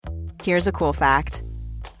Here's a cool fact.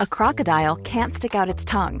 A crocodile can't stick out its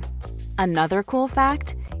tongue. Another cool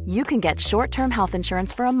fact, you can get short-term health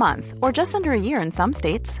insurance for a month or just under a year in some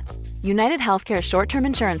states. United Healthcare short-term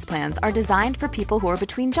insurance plans are designed for people who are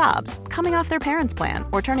between jobs, coming off their parents' plan,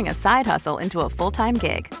 or turning a side hustle into a full-time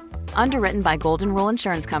gig. Underwritten by Golden Rule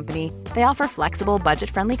Insurance Company, they offer flexible,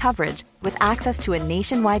 budget-friendly coverage with access to a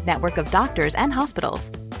nationwide network of doctors and hospitals.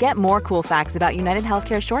 Get more cool facts about United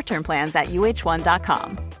Healthcare short-term plans at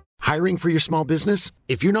uh1.com. Hiring for your small business?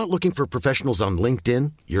 If you're not looking for professionals on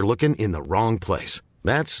LinkedIn, you're looking in the wrong place.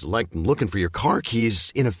 That's like looking for your car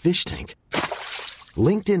keys in a fish tank.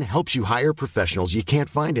 LinkedIn helps you hire professionals you can't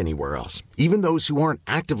find anywhere else, even those who aren't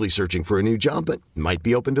actively searching for a new job but might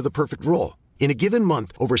be open to the perfect role. In a given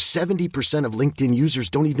month, over 70% of LinkedIn users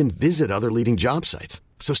don't even visit other leading job sites.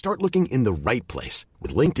 So start looking in the right place.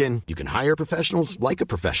 With LinkedIn, you can hire professionals like a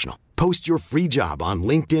professional. Post your free job on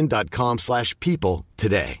linkedin.com/people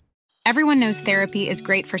today. Everyone knows therapy is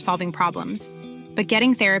great for solving problems, but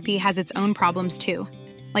getting therapy has its own problems too,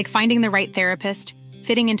 like finding the right therapist,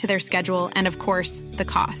 fitting into their schedule, and of course, the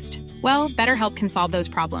cost. Well, BetterHelp can solve those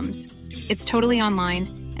problems. It's totally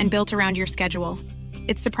online and built around your schedule.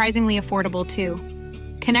 It's surprisingly affordable too.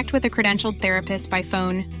 Connect with a credentialed therapist by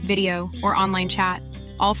phone, video, or online chat,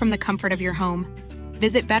 all from the comfort of your home.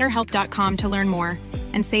 Visit BetterHelp.com to learn more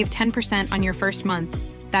and save 10% on your first month.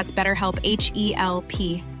 That's BetterHelp,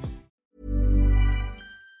 H-E-L-P.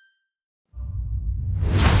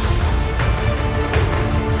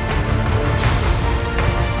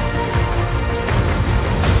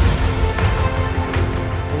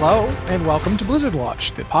 Hello, and welcome to Blizzard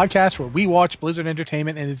Watch, the podcast where we watch Blizzard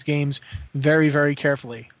Entertainment and its games very, very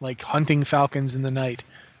carefully, like hunting falcons in the night.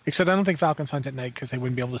 Except I don't think falcons hunt at night because they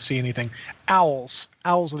wouldn't be able to see anything. Owls.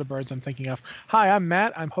 Owls are the birds I'm thinking of. Hi, I'm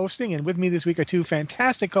Matt. I'm hosting, and with me this week are two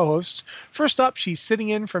fantastic co-hosts. First up, she's sitting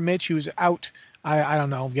in for Mitch, who's out, I don't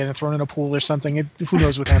know, getting thrown in a pool or something. Who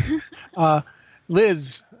knows what happened.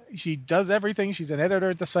 Liz, she does everything. She's an editor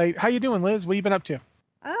at the site. How you doing, Liz? What have you been up to?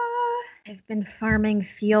 I've been farming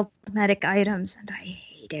field medic items, and I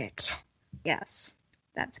hate it. Yes,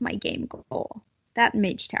 that's my game goal. That and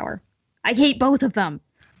Mage Tower. I hate both of them.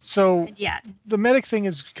 So the medic thing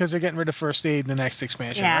is because they're getting rid of first aid in the next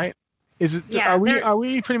expansion, right? Is it? Yeah, are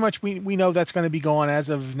we pretty much we know that's going to be gone as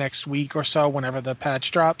of next week or so? Whenever the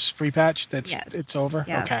patch drops, free patch, it's over.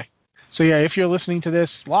 Yes. Okay. So yeah, if you're listening to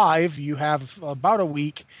this live, you have about a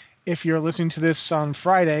week. If you're listening to this on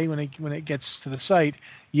Friday when it gets to the site,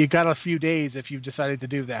 you got a few days if you've decided to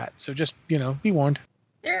do that. So just, be warned.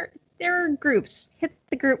 There are groups. Hit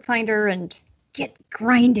the group finder and get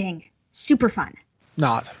grinding. Super fun.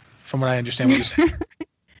 Not, from what I understand what you're saying.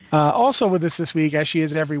 Also with us this week, as she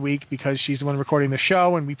is every week, because she's the one recording the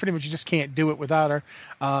show, and we pretty much just can't do it without her,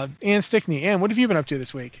 Ann Stickney. Ann, what have you been up to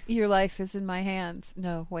this week? Your life is in my hands.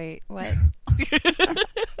 No, wait, what?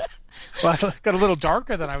 Well, it got a little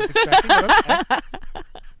darker than I was expecting. But okay.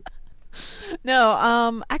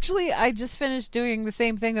 No, actually, I just finished doing the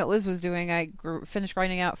same thing that Liz was doing. I finished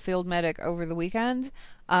grinding out Field Medic over the weekend.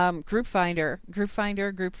 Group Finder. If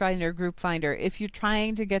you're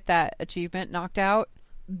trying to get that achievement knocked out,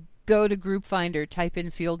 go to Group Finder, type in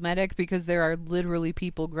Field Medic, because there are literally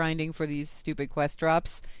people grinding for these stupid quest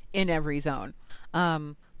drops in every zone.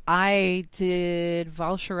 I did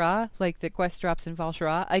Val'sharah, like the quest drops in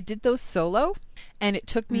Val'sharah. I did those solo, and it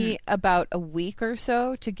took me about a week or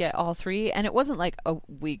so to get all three. And it wasn't like a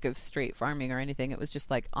week of straight farming or anything. It was just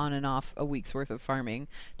like on and off a week's worth of farming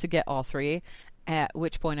to get all three. At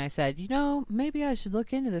which point I said, maybe I should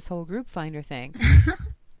look into this whole group finder thing.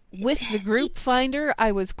 With the group finder,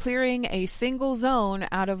 I was clearing a single zone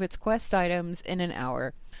out of its quest items in an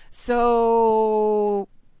hour. So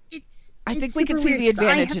I think we can see the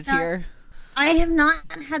advantages here. I have not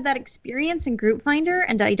had that experience in Group Finder,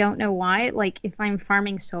 and I don't know why. Like, if I'm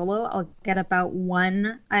farming solo, I'll get about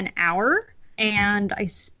an hour, and I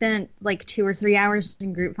spent like 2 or 3 hours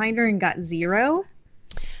in Group Finder and got 0.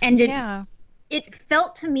 And it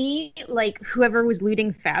felt to me like whoever was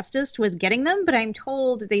looting fastest was getting them, but I'm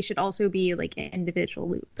told they should also be like individual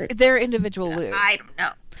loot. But they're individual loot. I don't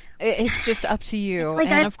know. It's just up to you.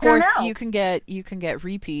 And of course you can get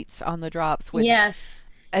repeats on the drops, which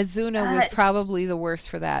Azuna was probably the worst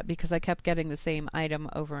for that, because I kept getting the same item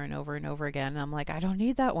over and over and over again. And I'm like, I don't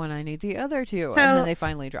need that one. I need the other two. And then they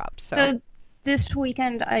finally dropped. So this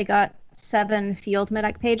weekend I got 7 field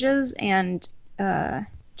medic pages, and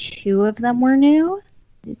 2 of them were new.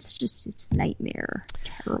 It's nightmare.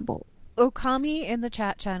 Terrible. Okami in the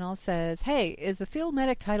chat channel says, "Hey, is the field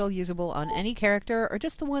medic title usable on any character or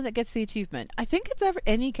just the one that gets the achievement?" I think it's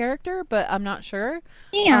any character, but I'm not sure.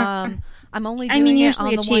 Yeah. I'm only doing it on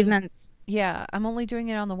the achievements. one. Yeah, I'm only doing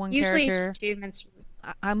it on the one Usually character. Achievements.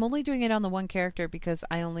 I'm only doing it on the one character because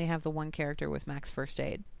I only have the one character with max first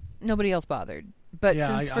aid. Nobody else bothered. But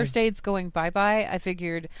since first aid's going bye-bye, I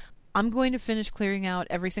figured I'm going to finish clearing out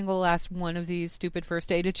every single last one of these stupid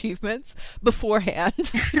first aid achievements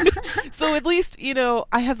beforehand. So at least,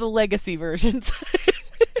 I have the legacy versions.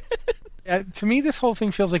 To me, this whole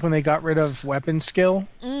thing feels like when they got rid of weapon skill.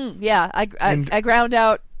 Yeah, I ground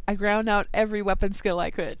out every weapon skill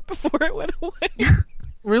I could before it went away.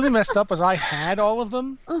 Really messed up was I had all of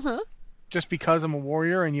them. Just because I'm a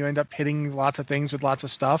warrior and you end up hitting lots of things with lots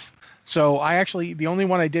of stuff. So the only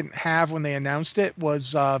one I didn't have when they announced it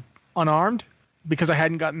was unarmed, because I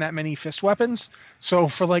hadn't gotten that many fist weapons. So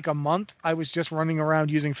for like a month, I was just running around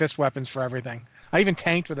using fist weapons for everything. I even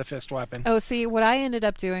tanked with a fist weapon. Oh, see, what I ended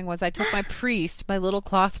up doing was I took my priest, my little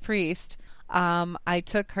cloth priest, I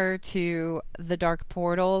took her to the dark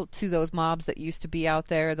portal, to those mobs that used to be out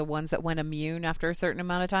there, the ones that went immune after a certain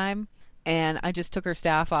amount of time. And I just took her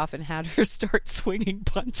staff off and had her start swinging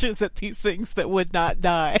punches at these things that would not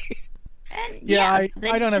die. And I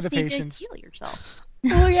don't have the patience. To heal yourself.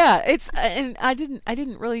 Well, yeah, and I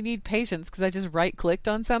didn't really need patience because I just right clicked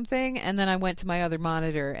on something and then I went to my other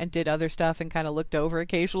monitor and did other stuff and kind of looked over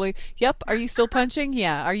occasionally. Yep, are you still punching?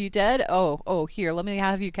 Yeah. Are you dead? Oh, here, let me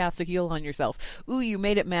have you cast a heal on yourself. Ooh, you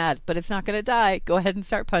made it mad, but it's not going to die. Go ahead and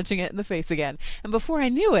start punching it in the face again. And before I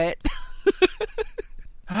knew it,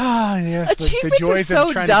 yes, achievements the joys are so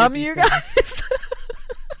of trying dumb, to get you things. guys.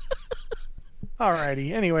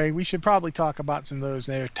 Alrighty. Anyway, we should probably talk about some of those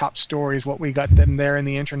there top stories, what we got them there in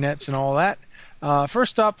the internets and all that.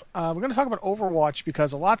 First up, we're going to talk about Overwatch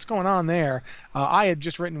because a lot's going on there. I had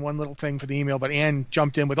just written one little thing for the email, but Ann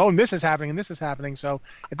jumped in with, and this is happening, and this is happening. So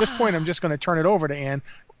at this point, I'm just going to turn it over to Ann.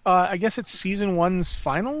 I guess it's Season 1's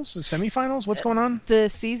finals, the semifinals? What's going on? The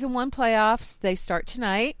Season 1 playoffs, they start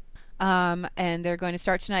tonight. And they're going to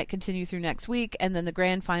start tonight, continue through next week. And then the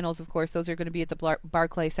grand finals, of course, those are going to be at the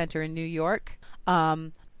Barclay Center in New York,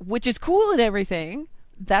 which is cool and everything.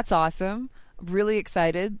 That's awesome. Really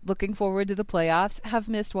excited. Looking forward to the playoffs. Have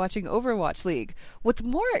missed watching Overwatch League. What's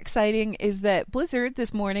more exciting is that Blizzard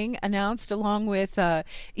this morning announced, along with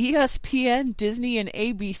ESPN, Disney, and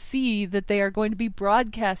ABC, that they are going to be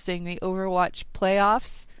broadcasting the Overwatch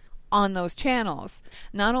playoffs on those channels.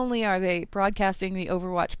 Not only are they broadcasting the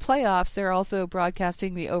Overwatch playoffs, they're also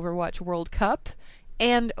broadcasting the Overwatch World Cup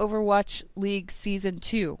and Overwatch League Season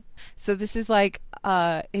 2. So this is like,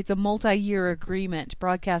 it's a multi-year agreement,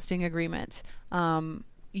 broadcasting agreement.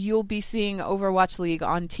 You'll be seeing Overwatch League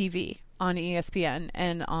on TV, on ESPN,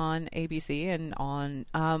 and on ABC, and on,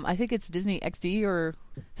 I think it's Disney XD, or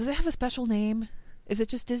does it have a special name? Is it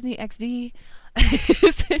just Disney XD?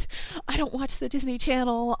 Is it? I don't watch the Disney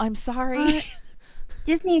Channel. I'm sorry.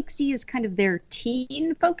 Disney XD is kind of their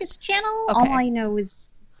teen-focused channel. Okay. All I know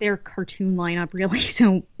is their cartoon lineup, really.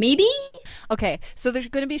 So maybe? Okay, so they're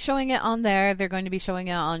going to be showing it on there. They're going to be showing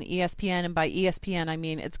it on ESPN. And by ESPN, I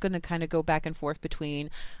mean it's going to kind of go back and forth between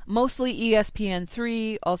mostly ESPN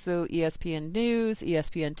 3, also ESPN News,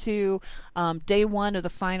 ESPN 2. Day one of the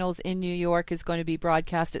finals in New York is going to be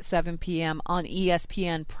broadcast at 7 p.m. on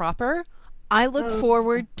ESPN proper. I look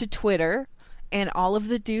forward to Twitter and all of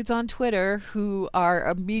the dudes on Twitter who are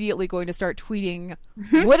immediately going to start tweeting,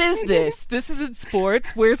 what is this? This isn't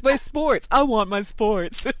sports. Where's my sports? I want my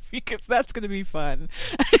sports. Because that's going to be fun.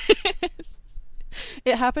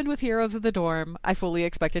 It happened with Heroes of the Dorm. I fully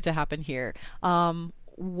expect it to happen here.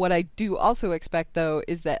 What I do also expect, though,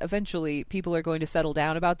 is that eventually people are going to settle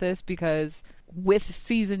down about this because with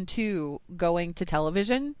Season 2 going to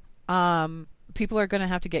television, people are going to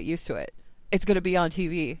have to get used to it. It's going to be on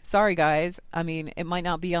TV. Sorry, guys. I mean, it might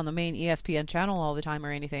not be on the main ESPN channel all the time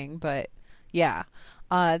or anything, but yeah.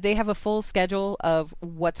 They have a full schedule of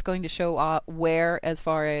what's going to show where as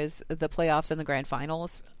far as the playoffs and the grand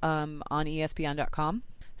finals on ESPN.com.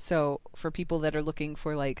 So for people that are looking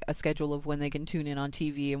for like a schedule of when they can tune in on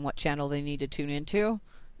TV and what channel they need to tune into,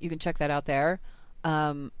 you can check that out there.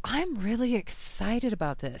 I'm really excited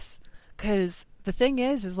about this because the thing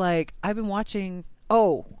is like I've been watching...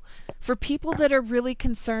 for people that are really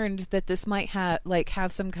concerned that this might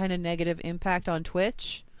have some kind of negative impact on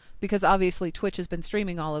Twitch, because obviously Twitch has been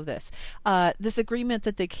streaming all of this. This agreement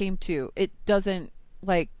that they came to, it doesn't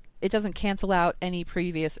cancel out any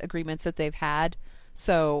previous agreements that they've had.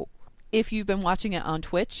 So if you've been watching it on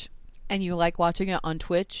Twitch and you like watching it on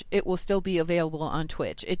Twitch, it will still be available on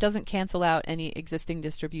Twitch. It doesn't cancel out any existing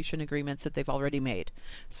distribution agreements that they've already made.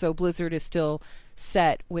 So Blizzard is still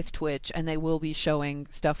set with Twitch, and they will be showing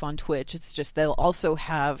stuff on Twitch. It's just they'll also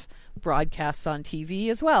have broadcasts on TV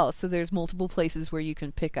as well. So there's multiple places where you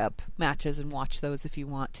can pick up matches and watch those if you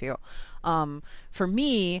want to. For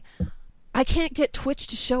me, I can't get Twitch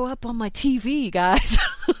to show up on my TV, guys.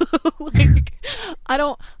 Like,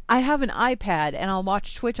 I have an iPad and I'll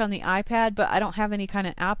watch Twitch on the iPad, but I don't have any kind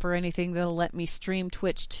of app or anything that'll let me stream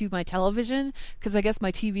Twitch to my television, because I guess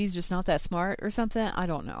my TV's just not that smart or something. I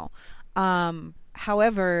don't know.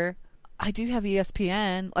 However, I do have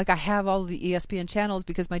ESPN. Like, I have all of the ESPN channels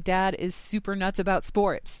because my dad is super nuts about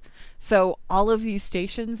sports. So all of these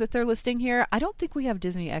stations that they're listing here, I don't think we have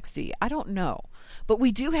Disney XD. I don't know. But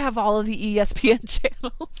we do have all of the ESPN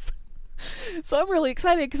channels. So I'm really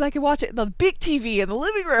excited because I can watch it in the big TV in the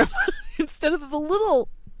living room instead of the little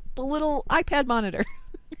iPad monitor.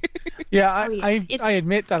 Yeah, I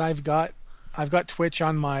admit that I've got Twitch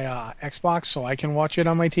on my Xbox, so I can watch it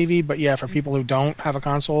on my TV. But yeah, for people who don't have a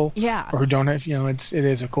console, or who don't have, it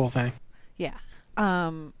is a cool thing. Yeah.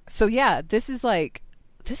 So yeah, this is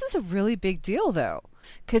a really big deal though,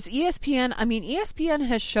 because ESPN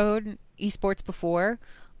has shown esports before.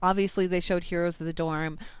 Obviously, they showed Heroes of the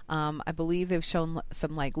Dorm. I believe they've shown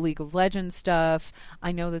some like League of Legends stuff.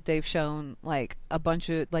 I know that they've shown like a bunch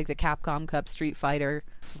of like the Capcom Cup Street Fighter,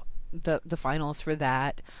 the finals for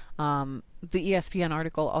that. The ESPN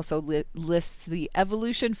article also lists the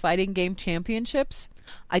Evolution Fighting Game Championships.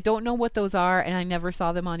 I don't know what those are, and I never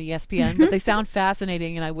saw them on ESPN, but they sound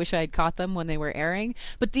fascinating, and I wish I had caught them when they were airing.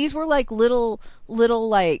 But these were like little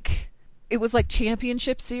like... It was like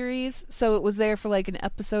championship series, so it was there for like an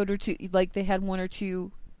episode or two. Like they had 1 or 2,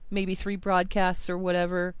 maybe 3 broadcasts or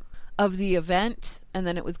whatever of the event, and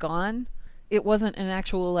then it was gone. It wasn't an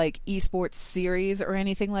actual like esports series or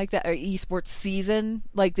anything like that, or esports season.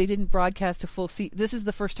 Like they didn't broadcast a full season. This is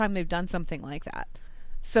the first time they've done something like that.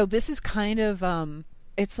 So this is kind of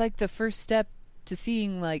it's like the first step to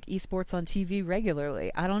seeing like esports on TV regularly.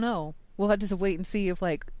 I don't know. We'll have to wait and see if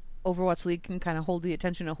like Overwatch League can kind of hold the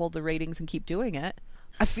attention and hold the ratings and keep doing it.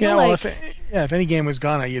 I feel if any game was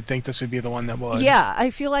gonna, you'd think this would be the one that would. Yeah,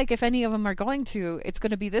 I feel like if any of them are going to, it's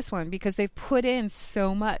going to be this one, because they've put in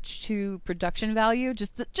so much to production value,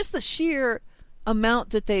 just the sheer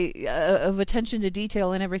amount that they of attention to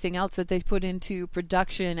detail and everything else that they put into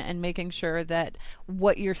production, and making sure that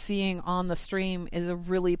what you're seeing on the stream is a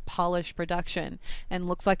really polished production and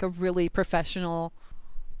looks like a really professional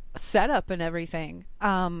setup and everything.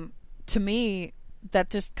 To me, that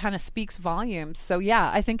just kind of speaks volumes. So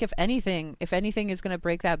yeah, I think if anything is going to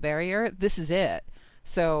break that barrier, this is it.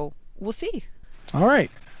 So we'll see. All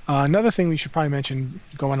right. Another thing we should probably mention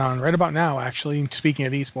going on right about now, actually, speaking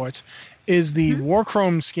of esports, is the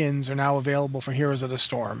Warchrome skins are now available for Heroes of the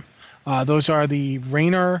Storm. Those are the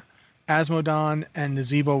Raynor, Asmodon, and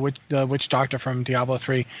Nazebo, the Witch Doctor from Diablo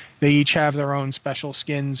 3. They each have their own special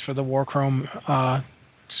skins for the Warchrome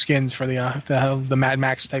skins for the Mad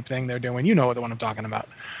Max type thing they're doing. You know the one I'm talking about.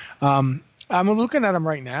 I'm looking at them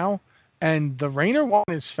right now, and the Raynor one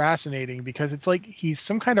is fascinating because it's like he's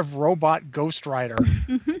some kind of robot Ghost Rider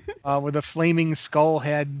with a flaming skull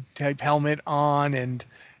head type helmet on, and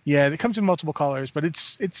yeah, it comes in multiple colors, but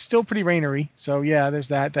it's still pretty Raynory. So yeah, there's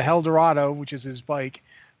that. The Eldorado, which is his bike,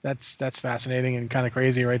 that's fascinating and kind of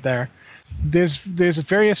crazy right there. There's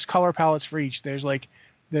various color palettes for each.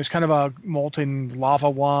 There's kind of a molten lava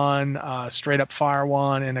one, straight up fire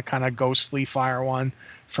one, and a kind of ghostly fire one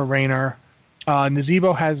for Raynor.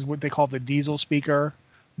 Nazebo has what they call the diesel speaker,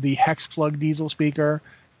 the hex plug diesel speaker,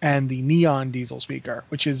 and the neon diesel speaker,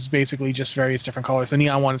 which is basically just various different colors. The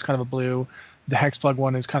neon one is kind of a blue, the hex plug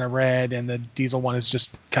one is kind of red, and the diesel one is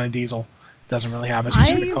just kind of diesel. Doesn't really have a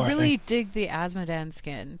specific color. I really dig the Asmodan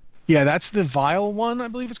skin. Yeah, that's the Vile one, I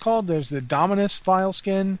believe it's called. There's the Dominus Vile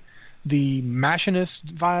skin, the Machinist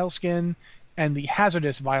Vile skin, and the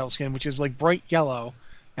Hazardous Vile skin, which is like bright yellow.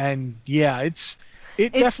 And yeah, it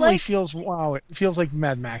definitely feels it feels like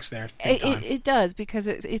Mad Max there. It does, because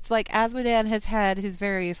it's like Asmodan has had his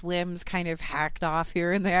various limbs kind of hacked off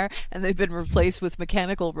here and there, and they've been replaced with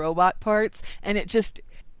mechanical robot parts, and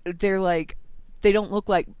they don't look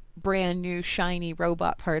like brand new shiny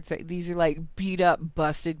robot parts. These are like beat up,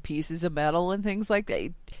 busted pieces of metal and things like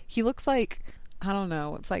that. He looks like, I don't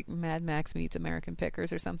know, it's like Mad Max meets American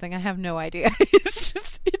Pickers or something. I have no idea. It's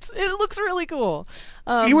just, It looks really cool.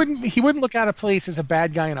 He wouldn't look out of place as a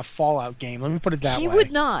bad guy in a Fallout game. Let me put it that way. He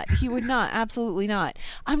would not. He would not. Absolutely not.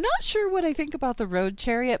 I'm not sure what I think about the Road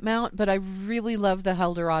Chariot mount, but I really love the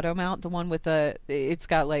Eldorado mount, the one with it's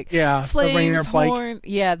got like flames, the Rainier horn. bike.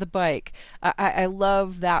 Yeah, the bike. I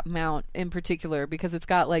love that mount in particular because it's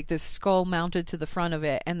got like this skull mounted to the front of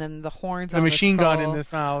it, and then the horns on the machine skull. gun in the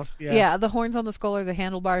mouth. Yeah, the horns on the skull are the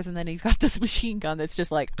handlebars, and then he's got this machine gun that's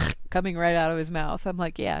just like coming right out of his mouth. I'm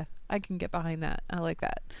like, yeah, I can get behind that. I like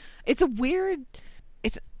that. It's a weird.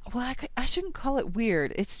 I shouldn't call it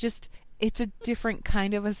weird. It's a different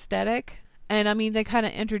kind of aesthetic. And I mean, they kind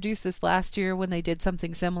of introduced this last year when they did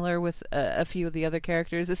something similar with a few of the other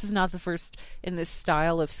characters. This is not the first in this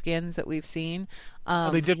style of skins that we've seen.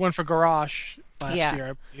 They did one for Garrosh last year,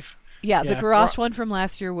 I believe. Yeah, the Garrosh one from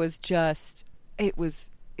last year was just it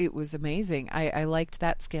was amazing. I liked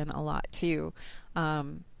that skin a lot too.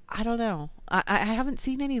 I don't know. I haven't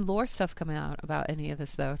seen any lore stuff come out about any of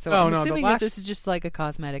this though. So I'm assuming that this is just like a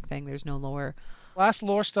cosmetic thing. There's no lore. Last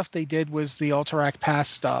lore stuff they did was the Alterac Pass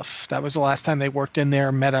stuff. That was the last time they worked in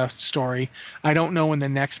their meta story. I don't know when the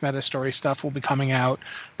next meta story stuff will be coming out,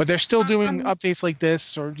 but they're still doing updates like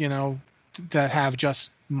this, or that have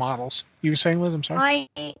just models. You were saying, Liz? I'm sorry.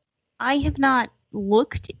 I have not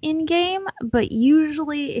looked in game, but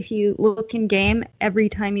usually if you look in game, every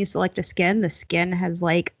time you select a skin, the skin has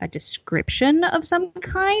like a description of some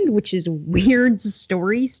kind, which is weird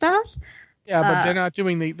story stuff. Yeah, but they're not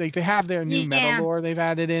doing they have their new meta lore they've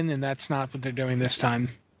added in, and that's not what they're doing this time.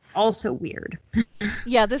 Also weird.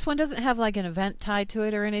 Yeah, this one doesn't have like an event tied to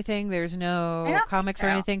it or anything. There's no comics or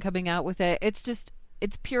anything coming out with it.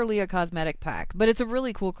 It's purely a cosmetic pack, but it's a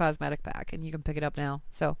really cool cosmetic pack, and you can pick it up now.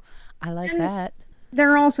 So I like that.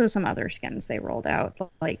 There are also some other skins they rolled out,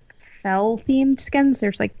 like fell-themed skins.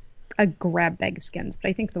 There's like a grab bag skins, but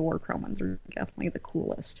I think the War Chrome ones are definitely the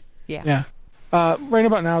coolest. Yeah. Right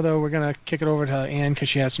about now, though, we're going to kick it over to Anne because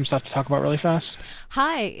she has some stuff to talk about really fast.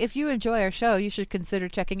 Hi. If you enjoy our show, you should consider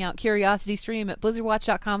checking out Curiosity Stream at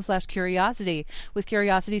blizzardwatch.com/curiosity. With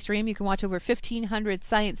Curiosity Stream, you can watch over 1,500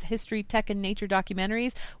 science, history, tech, and nature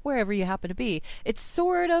documentaries wherever you happen to be. It's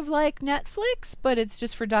sort of like Netflix, but it's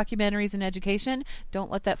just for documentaries and education. Don't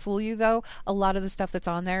let that fool you, though. A lot of the stuff that's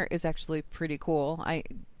on there is actually pretty cool.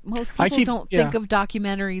 Most people don't think of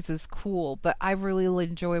documentaries as cool, but I really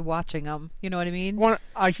enjoy watching them. You know what I mean?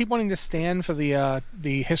 I keep wanting to stand for the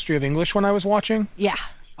history of English one I was watching. Yeah.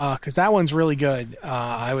 Because that one's really good.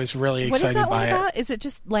 I was really excited by it. What is that one about? Is it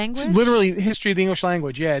just language? It's literally history of the English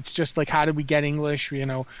language. Yeah, it's just like how did we get English?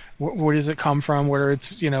 Where does it come from? Whether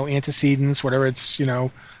it's antecedents, whether it's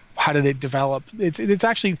how did it develop? It's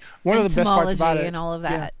actually one of the best parts about it. And all of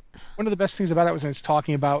that. Yeah. One of the best things about it was when it's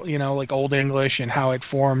talking about like Old English and how it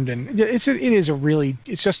formed, and it's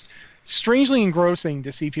just strangely engrossing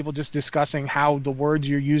to see people just discussing how the words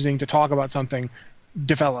you're using to talk about something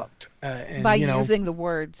developed by using the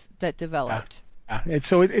words that developed. Yeah.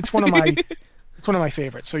 It's one of my it's one of my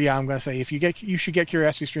favorites. So yeah, I'm gonna say you should get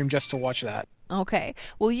Curiosity Stream just to watch that. Okay.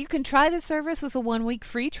 Well, you can try the service with a 1-week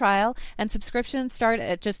free trial, and subscriptions start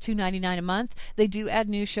at just $2.99 a month. They do add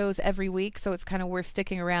new shows every week, so it's kind of worth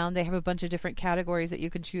sticking around. They have a bunch of different categories that you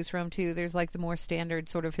can choose from, too. There's like the more standard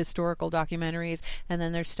sort of historical documentaries, and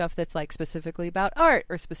then there's stuff that's like specifically about art,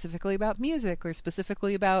 or specifically about music, or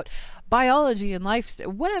specifically about biology and life.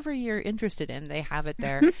 Whatever you're interested in, they have it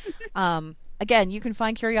there. Again, you can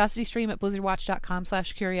find Curiosity Stream at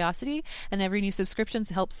blizzardwatch.com/curiosity, and every new subscription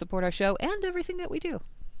helps support our show and everything that we do.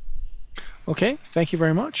 Okay, thank you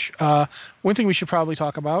very much. One thing we should probably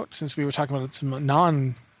talk about, since we were talking about some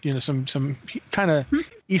some kind of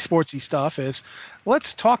esportsy stuff, is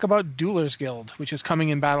let's talk about Dueler's Guild, which is coming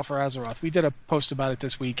in Battle for Azeroth. We did a post about it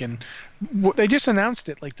this week, and they just announced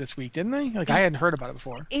it like this week, didn't they? Like I hadn't heard about it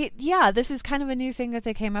before. This is kind of a new thing that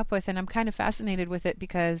they came up with, and I'm kind of fascinated with it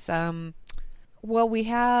because. Well, we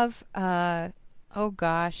have, oh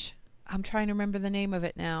gosh, I'm trying to remember the name of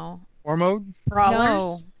it now. War Mode? Brawlers?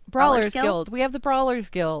 No, Brawlers Guild. We have the Brawlers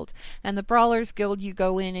Guild. And the Brawlers Guild, you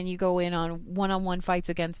go in on one-on-one fights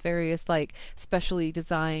against various, like, specially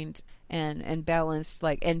designed and balanced,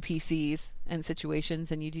 like, NPCs and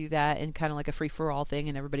situations, and you do that in kind of like a free-for-all thing,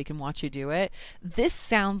 and everybody can watch you do it. This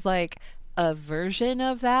sounds like a version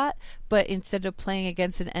of that, but instead of playing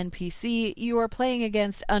against an NPC, you are playing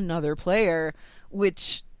against another player,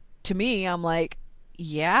 which to me, I'm like,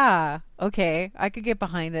 yeah, okay, I could get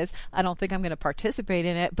behind this. I don't think I'm going to participate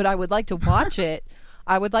in it, but I would like to watch it.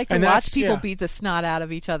 I would like to watch people beat the snot out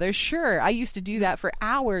of each other. Sure, I used to do that for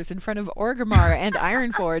hours in front of Orgrimmar and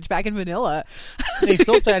Ironforge back in vanilla. They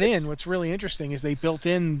built that in. What's really interesting is they built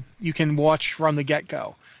in you can watch from the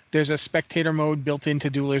get-go. There's a spectator mode built into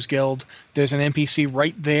Dueler's Guild. There's an NPC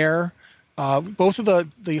right there. Both of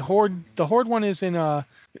the Horde one is in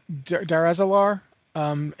Darazalar,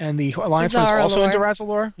 and the Alliance one is also in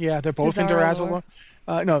Darazalar. Yeah, they're both in Darazalar.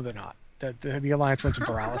 No, they're not. The Alliance one's in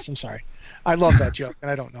Borealis. I'm sorry. I love that joke,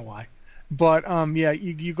 and I don't know why. But yeah,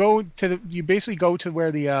 you basically go to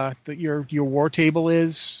where your war table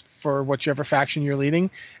is for whichever faction you're leading,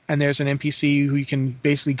 and there's an NPC who you can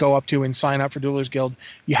basically go up to and sign up for Dueler's Guild.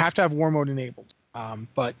 You have to have war mode enabled.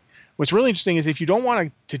 But what's really interesting is if you don't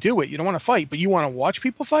want to do it, you don't want to fight, but you want to watch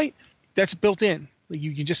people fight, that's built in. Like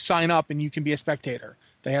you can just sign up and you can be a spectator.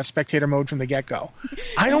 They have spectator mode from the get-go.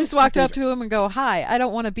 I just walked up to him and go, "Hi, I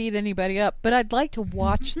don't want to beat anybody up, but I'd like to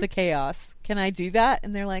watch the chaos. Can I do that?"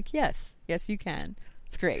 And they're like, "Yes, you can."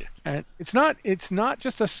 It's great. And it's not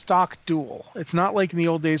just a stock duel. It's not like in the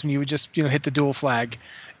old days when you would just hit the duel flag.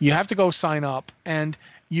 You have to go sign up, and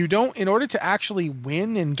you don't. In order to actually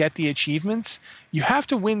win and get the achievements, you have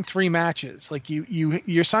to win 3 matches. Like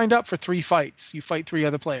you're signed up for 3 fights. You fight 3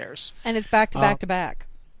 other players, and it's back to back to back.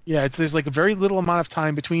 Yeah, there's like a very little amount of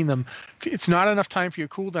time between them. It's not enough time for your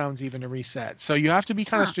cooldowns even to reset. So you have to be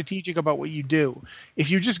kind of strategic about what you do. If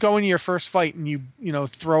you just go into your first fight and you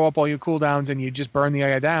throw up all your cooldowns and you just burn the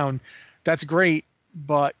guy down, that's great,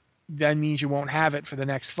 but that means you won't have it for the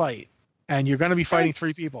next fight. And you're going to be fighting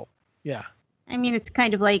 3 people. Yeah. I mean, it's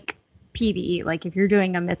kind of like PvE. Like if you're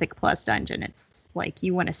doing a Mythic Plus dungeon, it's like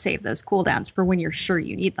you want to save those cooldowns for when you're sure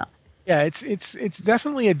you need them. Yeah, it's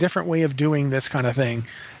definitely a different way of doing this kind of thing,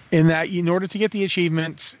 in that in order to get the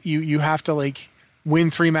achievements, you have to like win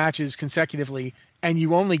 3 matches consecutively, and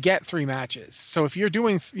you only get 3 matches. So if you're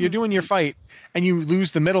doing your fight and you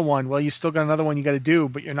lose the middle one, well, you still got another one you got to do,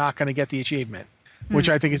 but you're not going to get the achievement, which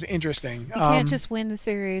I think is interesting. You can't just win the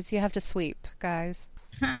series; you have to sweep, guys.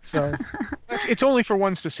 So it's only for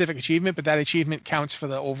one specific achievement, but that achievement counts for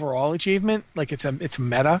the overall achievement. Like it's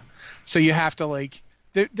meta, so you have to like.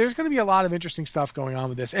 There's going to be a lot of interesting stuff going on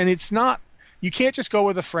with this, and it's not. You can't just go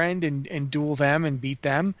with a friend and duel them and beat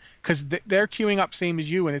them because they're queuing up same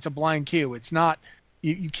as you, and it's a blind queue. It's not.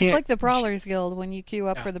 You can't. It's like the Brawlers Guild. When you queue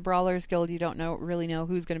up for the Brawlers Guild, you don't really know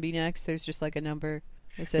who's going to be next. There's just like a number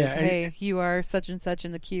that says, "Hey, you are such and such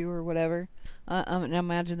in the queue" or whatever. And I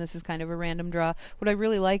imagine this is kind of a random draw. What I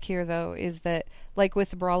really like here, though, is that like with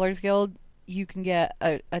the Brawlers Guild, you can get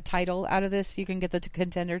a title out of this. You can get the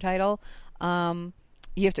contender title.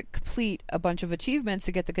 You have to complete a bunch of achievements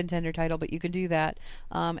to get the contender title, but you can do that.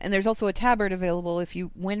 And there's also a tabard available. If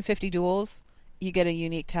you win 50 duels, you get a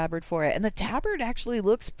unique tabard for it. And the tabard actually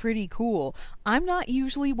looks pretty cool. I'm not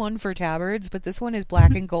usually one for tabards, but this one is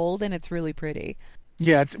black and gold, and it's really pretty.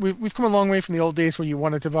 Yeah, we've come a long way from the old days when you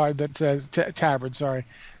want a tabard that says tabard. Sorry,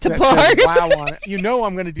 tabard. That says wow on it.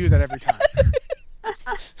 I'm going to do that every time.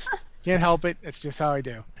 Can't help it. It's just how I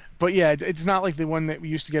do. But yeah, it's not like the one that we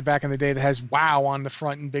used to get back in the day that has "wow" on the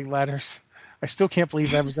front in big letters. I still can't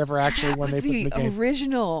believe that was ever actually one they put in the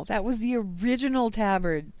game. That was the original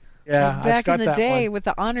tabard. Yeah, back in the day with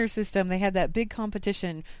the honor system, they had that big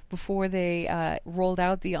competition before they rolled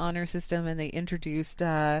out the honor system and they introduced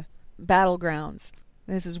Battlegrounds.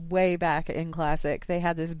 This is way back in Classic. They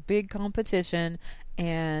had this big competition,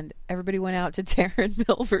 and everybody went out to Terran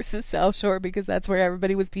Mill versus South Shore because that's where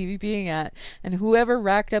everybody was PvPing at. And whoever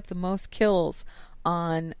racked up the most kills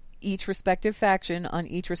on each respective faction on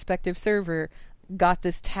each respective server got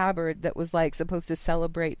this tabard that was like supposed to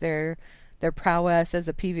celebrate their prowess as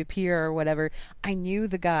a PvPer or whatever. I knew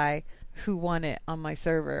the guy who won it on my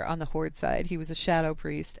server on the Horde side. He was a Shadow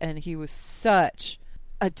Priest, and he was such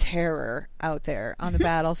a terror out there on the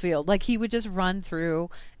battlefield. Like, he would just run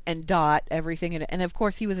through and dot everything in it. And of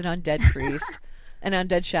course he was an undead priest, an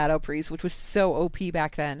undead Shadow Priest, which was so OP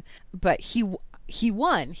back then. But he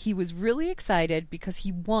won. He was really excited because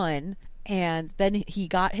he won, and then he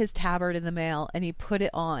got his tabard in the mail and he put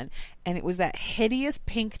it on, and it was that hideous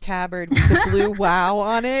pink tabard with the blue wow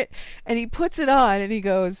on it, and he puts it on and he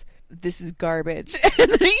goes, "This is garbage,"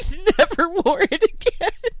 and then he never wore it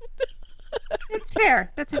again. It's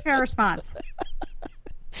fair. That's a fair response.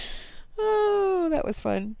 Oh, that was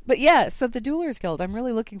fun. But yeah, so the Duelers Guild, I'm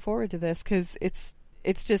really looking forward to this because it's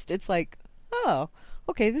like, oh,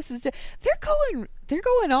 okay, they're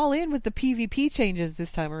going all in with the PvP changes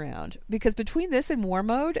this time around, because between this and War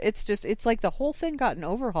Mode, it's like the whole thing got an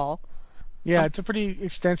overhaul. Yeah, it's a pretty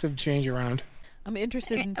extensive change around. I'm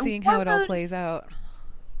interested in seeing how it all plays out.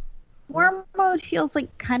 War Mode feels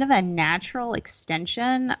like kind of a natural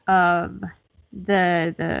extension of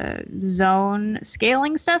the zone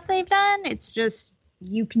scaling stuff they've done. It's just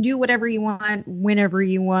you can do whatever you want, whenever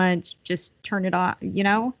you want, just turn it on, you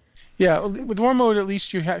know? Yeah, with war mode, at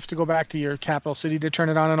least you have to go back to your capital city to turn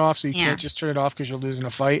it on and off, so you can't just turn it off because you're losing a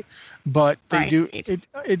fight. But they do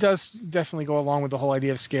it does definitely go along with the whole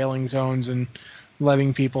idea of scaling zones and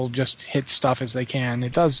letting people just hit stuff as they can.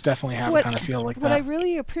 It does definitely have a kind of feel like that. What I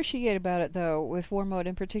really appreciate about it, though, with war mode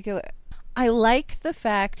in particular, I like the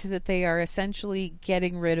fact that they are essentially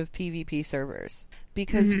getting rid of PvP servers.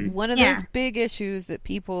 Because one of those big issues that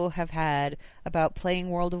people have had about playing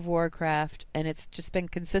World of Warcraft, and it's just been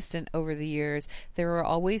consistent over the years, there are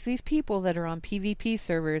always these people that are on PvP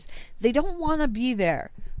servers. They don't want to be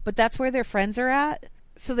there, but that's where their friends are at,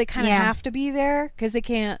 so they kind of have to be there because they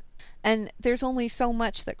can't. And there's only so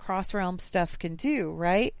much that cross-realm stuff can do,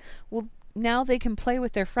 right? Well, now they can play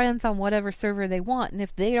with their friends on whatever server they want, and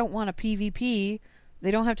if they don't want a PvP,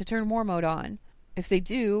 they don't have to turn war mode on. If they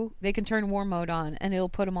do, they can turn war mode on, and it'll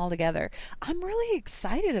put them all together. I'm really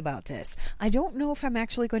excited about this. I don't know if I'm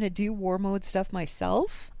actually going to do war mode stuff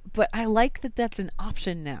myself, but I like that that's an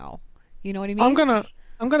option now. You know what I mean?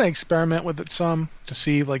 I'm gonna experiment with it some to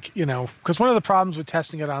see, like, because one of the problems with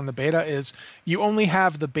testing it on the beta is you only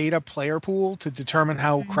have the beta player pool to determine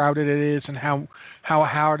how crowded it is and how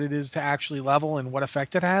hard it is to actually level and what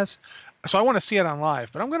effect it has. So I want to see it on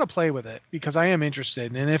live, but I'm going to play with it because I am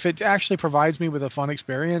interested. And if it actually provides me with a fun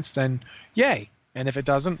experience, then yay. And if it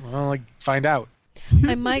doesn't, well, find out.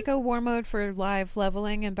 I might go war mode for live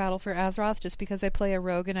leveling and Battle for Azeroth just because I play a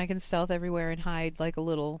rogue and I can stealth everywhere and hide like a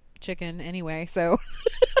little chicken anyway. So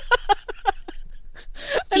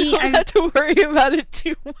I don't have to worry about it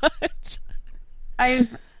too much.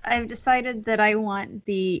 I've decided that I want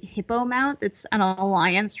the hippo mount. It's an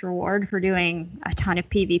alliance reward for doing a ton of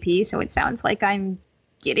PvP, so it sounds like I'm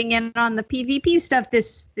getting in on the PvP stuff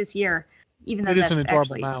this year. Even though it is an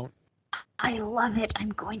adorable mount. I love it. I'm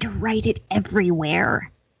going to write it everywhere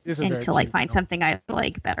until I find something I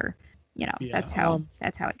like better. That's how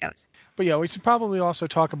it goes. But yeah, we should probably also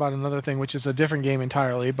talk about another thing, which is a different game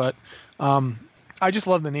entirely, but I just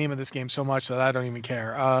love the name of this game so much that I don't even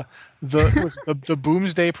care. The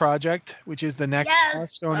Boomsday Project, which is the next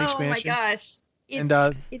Hearthstone expansion. Oh my gosh!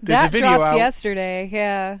 That dropped out yesterday.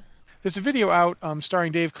 Yeah. There's a video out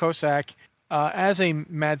starring Dave Kosak as a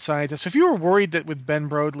mad scientist. So if you were worried that with Ben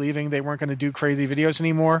Brode leaving they weren't going to do crazy videos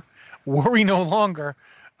anymore, worry no longer.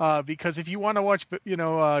 Because if you want to watch,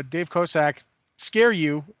 Dave Kosak scare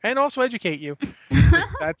you and also educate you,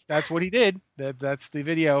 that's what he did. That's the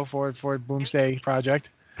video for Boomsday Project.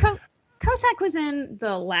 Kosak was in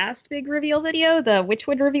the last big reveal video, the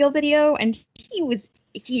Witchwood reveal video, and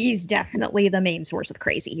he's definitely the main source of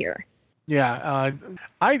crazy here. Yeah,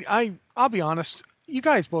 I'll be honest. You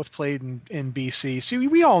guys both played in BC, so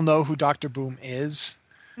we all know who Dr. Boom is.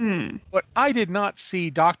 But I did not see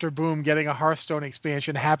Dr. Boom getting a Hearthstone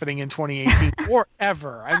expansion happening in 2018 or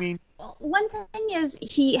ever. I mean, one thing is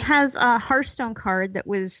he has a Hearthstone card that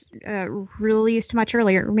was released much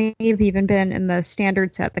earlier. It may have even been in the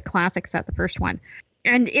standard set, the classic set, the first one.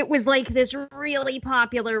 And it was like this really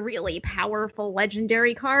popular, really powerful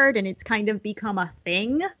legendary card, and it's kind of become a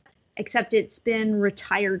thing. Except it's been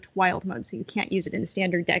retired to wild mode, so you can't use it in the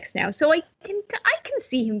standard decks now. So I can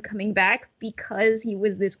see him coming back because he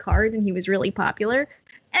was this card and he was really popular.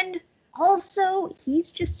 And also,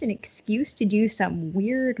 he's just an excuse to do some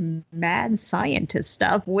weird mad scientist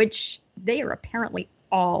stuff, which they are apparently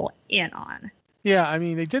all in on. Yeah, I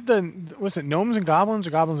mean, they did was it Gnomes and Goblins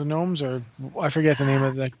or Goblins and Gnomes, or I forget the name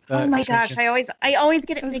of that. Oh my gosh, I always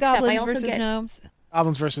get it mixed up. Goblins versus Gnomes.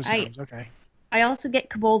 Goblins versus Gnomes, okay. I also get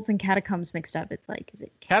kobolds and catacombs mixed up. It's like, is it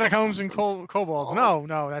catacombs and kobolds?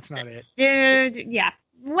 No, that's not it. Yeah,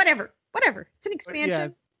 whatever. It's an expansion. Yeah,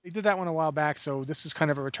 they did that one a while back, so this is kind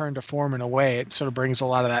of a return to form in a way. It sort of brings a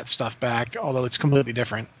lot of that stuff back, although it's completely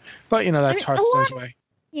different. But, that's Hearthstone's way.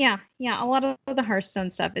 Yeah, a lot of the Hearthstone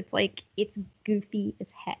stuff, it's like, it's goofy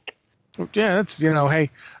as heck. Yeah, that's, hey,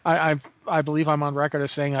 I believe I'm on record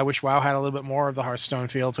as saying I wish WoW had a little bit more of the Hearthstone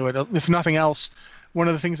feel to it. If nothing else, one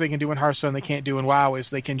of the things they can do in Hearthstone they can't do in WoW is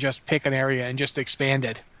they can just pick an area and just expand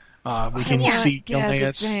it. We can see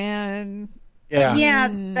Gilneas. Yeah,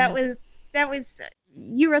 that was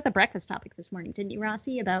you wrote the breakfast topic this morning, didn't you,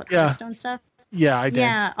 Rossi, about Hearthstone stuff? Yeah, I did.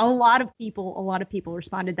 Yeah, a lot of people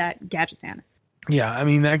responded that Gadgetzan. Yeah, I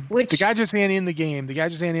mean, the Gadgetzan in the game, the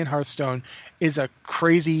Gadgetzan in Hearthstone is a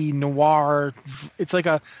crazy noir. It's like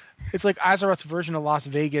Azeroth's version of Las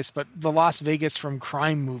Vegas, but the Las Vegas from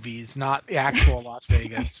crime movies, not the actual Las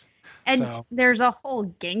Vegas. And there's a whole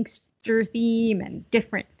gangster theme and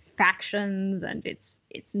different factions, and it's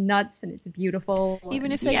nuts and it's beautiful.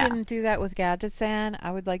 Even if they didn't do that with Gadgetzan, I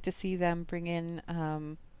would like to see them bring in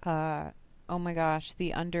oh my gosh,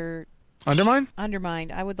 the Undermine?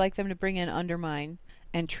 Undermine. I would like them to bring in Undermine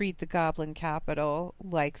and treat the Goblin Capital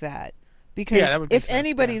like that. Because that would make if sense,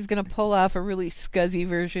 anybody's going to pull off a really scuzzy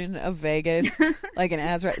version of Vegas, like an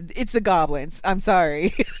Azra, it's the Goblins. I'm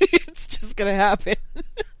sorry. It's just going to happen.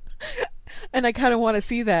 And I kind of want to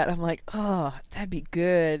see that. I'm like, oh, that'd be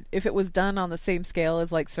good. If it was done on the same scale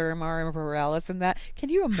as like Suramar and Borealis and that. Can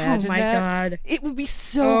you imagine that? Oh my god. It would be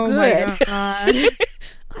so good. Oh my god.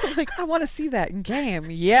 I'm like, I want to see that in game.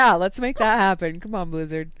 Yeah, let's make that happen. Come on,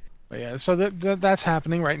 Blizzard. But yeah, so that's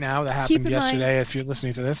happening right now. That happened yesterday if you're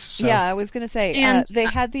listening to this. So. Yeah, I was going to say, And they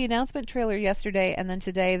had the announcement trailer yesterday, and then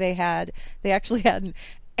today they actually had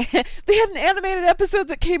an animated episode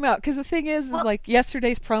that came out. Because the thing is like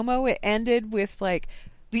yesterday's promo, it ended with like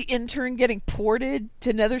the intern getting ported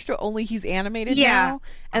to Netherstone, only he's animated now.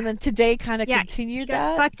 And then today kind of continued he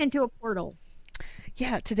got that. sucked into a portal.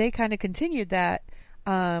 Yeah, today kind of continued that.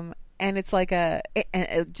 And it's like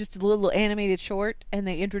just a little animated short, and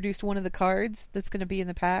they introduced one of the cards that's going to be in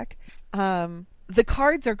the pack. The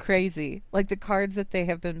cards are crazy. Like the cards that they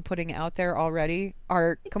have been putting out there already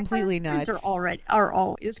are completely nuts. Are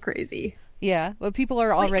always crazy. Yeah, but people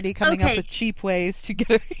are already coming up with cheap ways to get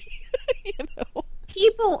it. You know,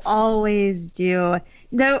 people always do.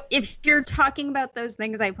 Though, if you're talking about those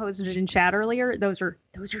things I posted in chat earlier, those are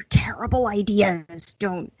terrible ideas.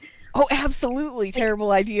 Don't. Oh, absolutely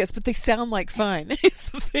terrible ideas, but they sound like fun. Is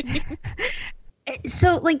the thing.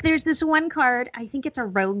 So, like, there's this one card. I think it's a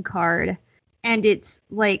rogue card, and it's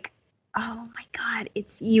like, oh my god!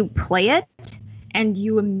 It's you play it, and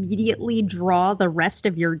you immediately draw the rest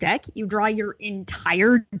of your deck. You draw your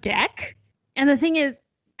entire deck, and the thing is,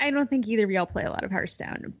 I don't think either of y'all play a lot of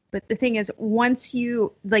Hearthstone. But the thing is, once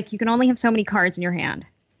you can only have so many cards in your hand,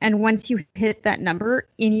 and once you hit that number,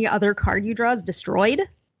 any other card you draw is destroyed.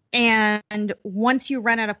 And once you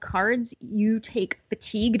run out of cards, you take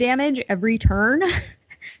fatigue damage every turn,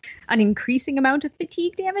 an increasing amount of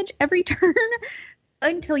fatigue damage every turn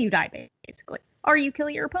until you die, basically, or you kill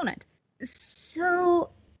your opponent. So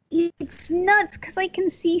it's nuts because I can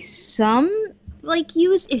see some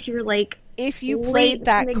use if you're like. If you played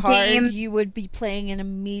that card, you would be playing an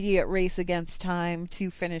immediate race against time to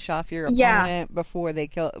finish off your opponent before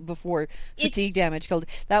fatigue damage killed.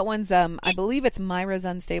 That one's I believe it's Myra's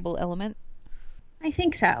Unstable Element. I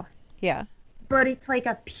think so. Yeah. But it's like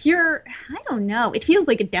a pure, I don't know. It feels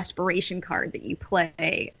like a desperation card that you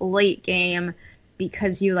play late game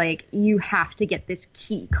because you have to get this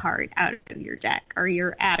key card out of your deck or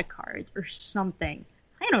you're out of cards or something.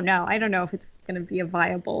 I don't know. I don't know if it's going to be a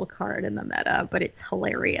viable card in the meta, but it's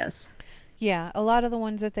hilarious. Yeah, a lot of the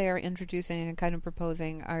ones that they are introducing and kind of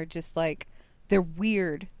proposing are just like, they're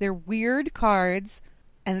weird. They're weird cards,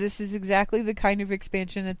 and this is exactly the kind of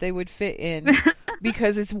expansion that they would fit in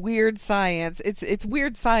because it's weird science. It's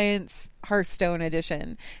weird science Hearthstone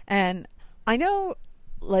edition. And I know,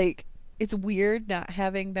 like, it's weird not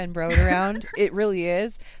having Ben Brode around. It really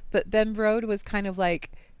is. But Ben Brode was kind of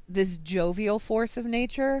like this jovial force of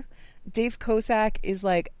nature. Dave Kosak is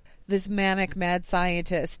like this manic mad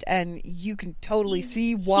scientist, and you can totally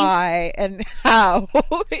see why and how.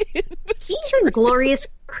 He's a glorious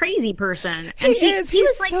crazy person. And he is.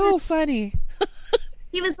 He's like so funny.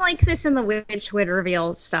 He was like this in the Witchwood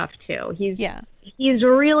reveal stuff too. He's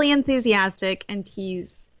really enthusiastic, and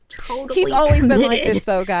he's always been like this,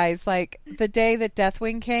 though, guys. Like the day that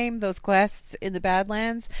Deathwing came, those quests in the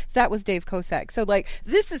Badlands, that was Dave Kosak. So like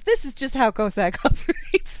this is just how Kosak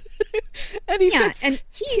operates. And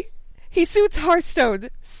he suits Hearthstone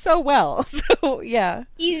so well. So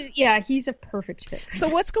he's a perfect fit. So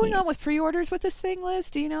what's going on with pre-orders with this thing, Liz?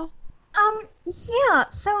 Do you know?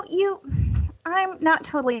 So I'm not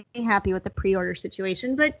totally happy with the pre-order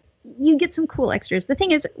situation, but you get some cool extras. The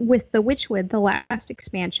thing is, with the Witchwood, the last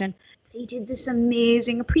expansion, they did this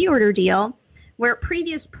amazing pre-order deal where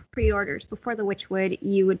previous pre-orders before the Witchwood,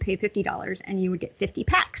 you would pay $50 and you would get 50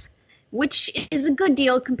 packs, which is a good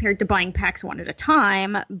deal compared to buying packs one at a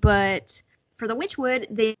time. But for the Witchwood,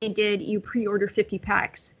 you pre-order 50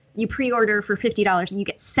 packs. You pre-order for $50 and you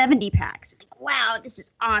get 70 packs. It's like, wow, this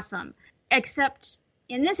is awesome. Except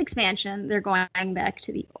in this expansion, they're going back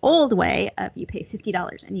to the old way of you pay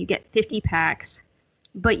 $50 and you get 50 packs,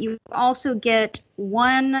 but you also get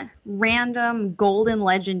one random golden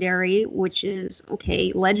legendary, which is,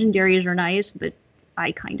 okay, legendaries are nice, but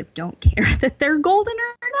I kind of don't care that they're golden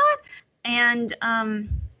or not. And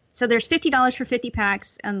so there's $50 for 50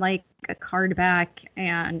 packs and like a card back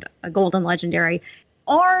and a golden legendary.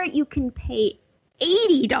 Or you can pay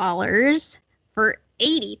 $80 for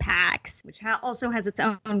 80 packs, which also has its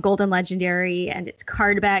own golden legendary and its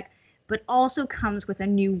card back, but also comes with a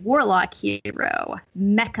new warlock hero,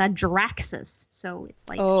 Mecha Draxus. So it's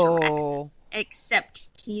like Draxus, except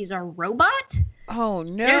he's a robot. Oh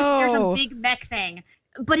no! There's a big mech thing,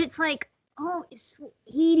 but it's like, oh, it's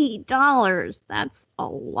 $80. That's a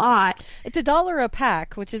lot. It's $1 a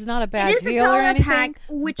pack, which is not a bad deal. It is deal or $1 anything. A pack,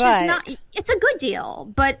 which is not. It's a good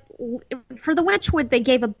deal, but for the Witchwood, they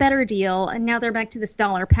gave a better deal, and now they're back to this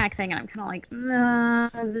 $1 pack thing, and I'm kind of like, nah,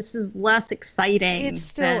 this is less exciting. It's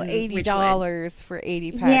still $80 Witchwood. for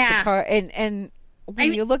 80 packs of cards, and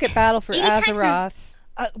when you look at Battle for Azeroth.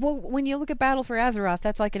 When you look at Battle for Azeroth,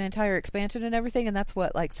 that's like an entire expansion and everything, and that's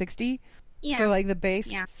what, like 60 for like the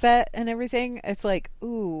base set and everything. It's like,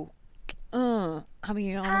 ooh, I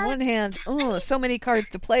mean, on one hand, so many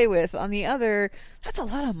cards to play with. On the other, that's a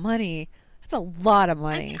lot of money. That's a lot of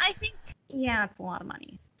money. I think, it's a lot of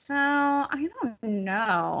money. So I don't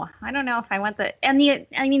know. I don't know if I want the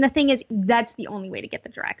thing is, that's the only way to get the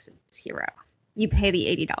Draxus hero. You pay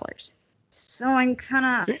the $80. So I'm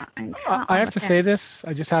kind of. I have to say this.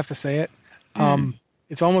 I just have to say it.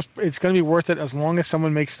 It's going to be worth it as long as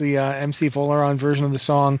someone makes the MC Voleron version of the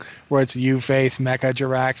song where it's you face Mecha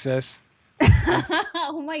Jiraxis.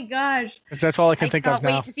 Oh my gosh! Because that's all I can think of now.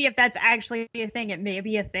 I can't wait to see if that's actually a thing. It may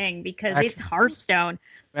be a thing because it's Hearthstone.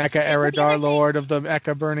 Mecha Eridar, Lord of the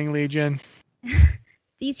Mecha Burning Legion.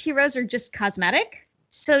 These heroes are just cosmetic.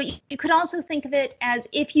 So you could also think of it as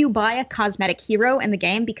if you buy a cosmetic hero in the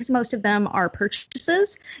game, because most of them are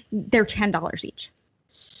purchases, they're $10 each.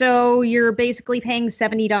 So you're basically paying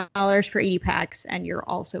 $70 for 80 packs, and you're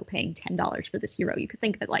also paying $10 for this hero. You could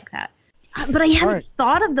think of it like that. But I hadn't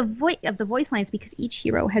thought of the voice lines, because each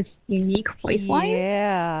hero has unique voice lines.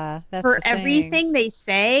 Yeah, that's for everything they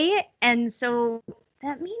say, and so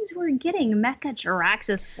that means we're getting Mecha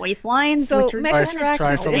Jiraxis voice lines. So which are Mecha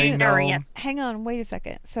Jiraxis isn't hilarious. Hang on, wait a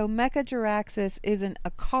second. So Mecha Jiraxis isn't a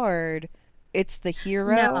card; it's the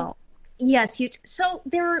hero. No. Yes, so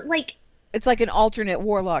they're like. It's like an alternate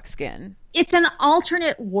warlock skin. It's an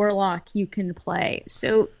alternate warlock you can play.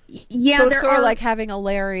 So yeah, so it's sort of like having a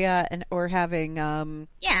Laria or having it's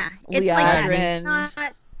Liadrin. Like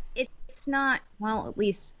that. It's not, well, at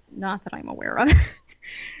least not that I'm aware of.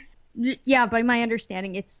 Yeah, by my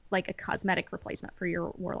understanding, it's like a cosmetic replacement for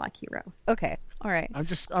your warlock hero. Okay, all right.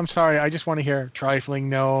 I'm sorry. I just want to hear trifling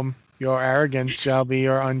gnome. Your arrogance shall be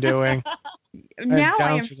your undoing. Now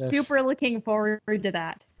I am super looking forward to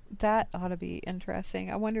that. That ought to be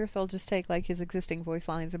interesting. I wonder if they'll just take like his existing voice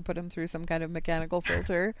lines and put them through some kind of mechanical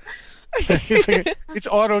filter. It's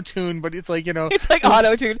auto-tuned, but it's like, it's like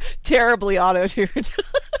auto-tuned, terribly auto-tuned.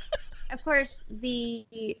 Of course, the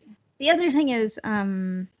other thing is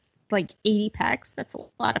like 80 packs. That's a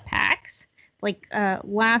lot of packs. Like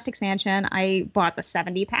last expansion, I bought the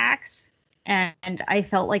 70 packs, and I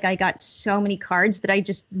felt like I got so many cards that I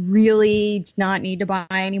just really did not need to buy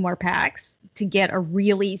any more packs to get a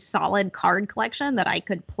really solid card collection that I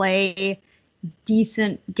could play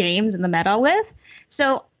decent games in the meta with.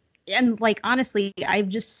 So, and like, honestly, I've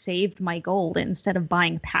just saved my gold instead of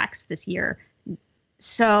buying packs this year.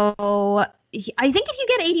 So I think if you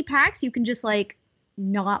get 80 packs, you can just like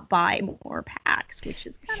not buy more packs, which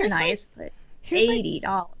is kind of nice, but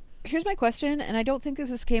 $80. Here's my question, and I don't think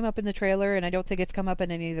this came up in the trailer, and I don't think it's come up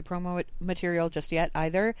in any of the promo material just yet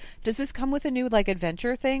either. Does this come with a new like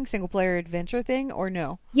adventure thing, single player adventure thing, or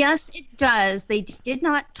no? Yes, it does. They did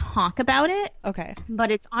not talk about it. Okay.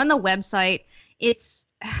 But it's on the website. It's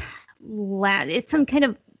some kind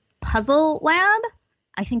of puzzle lab,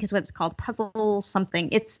 I think is what it's called. Puzzle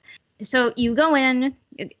something. So you go in,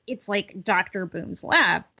 it's like Dr. Boom's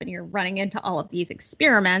lab, and you're running into all of these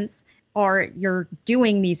experiments, or you're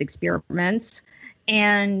doing these experiments.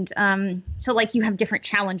 And so like you have different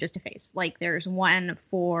challenges to face. Like there's one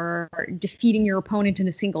for defeating your opponent in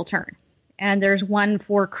a single turn. And there's one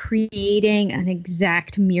for creating an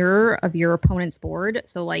exact mirror of your opponent's board.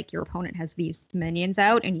 So like your opponent has these minions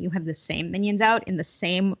out, and you have the same minions out in the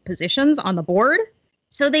same positions on the board.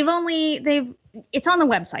 So it's on the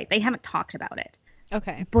website. They haven't talked about it.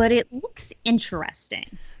 Okay. But it looks interesting.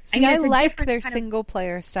 See, I like their single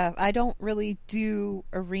player stuff. I don't really do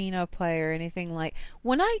arena play or anything like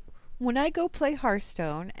when I go play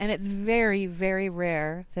Hearthstone, and it's very, very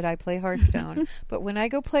rare that I play Hearthstone, but when I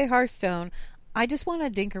go play Hearthstone, I just want to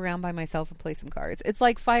dink around by myself and play some cards. It's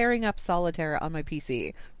like firing up Solitaire on my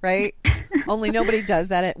PC, right? Only nobody does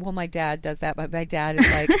that. Well, my dad does that, but my dad is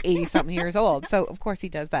like 80-something years old, so of course he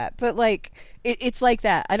does that. But like, it's like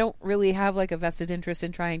that. I don't really have like a vested interest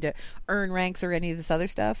in trying to earn ranks or any of this other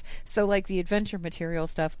stuff. So like the adventure material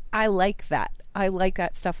stuff, I like that. I like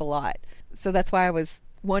that stuff a lot. So that's why I was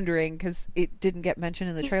wondering, because it didn't get mentioned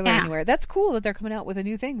in the trailer anywhere. That's cool that they're coming out with a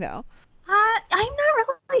new thing, though. I'm not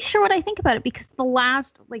sure what I think about it, because the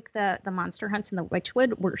last, like the monster hunts in the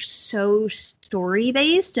Witchwood were so story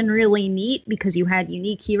based and really neat, because you had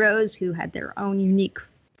unique heroes who had their own unique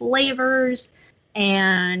flavors,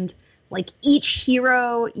 and like each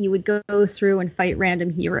hero you would go through and fight random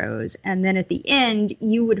heroes, and then at the end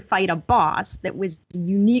you would fight a boss that was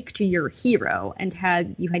unique to your hero and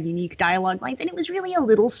you had unique dialogue lines, and it was really a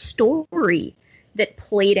little story that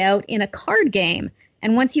played out in a card game.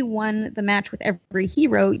 And once you won the match with every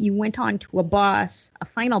hero, you went on to a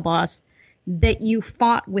final boss, that you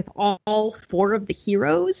fought with all 4 of the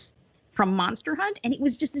heroes from Monster Hunt. And it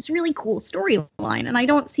was just this really cool storyline. And I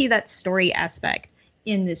don't see that story aspect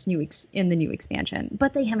in this in the new expansion.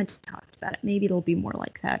 But they haven't talked about it. Maybe it'll be more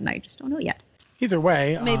like that, and I just don't know yet. Either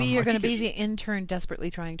way, maybe you're going to be the intern desperately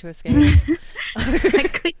trying to escape. That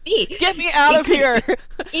could be. Get me out of here.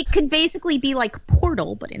 It could basically be like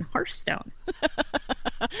Portal, but in Hearthstone.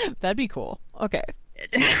 That'd be cool. Okay.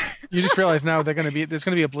 You just realize now there's going to be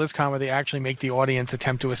a BlizzCon where they actually make the audience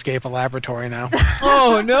attempt to escape a laboratory now.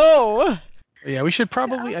 Oh no. Yeah, we should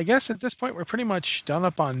probably, I guess at this point we're pretty much done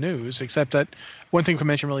up on news, except that one thing to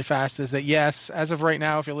mention really fast is that, yes, as of right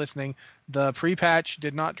now, if you're listening, the pre-patch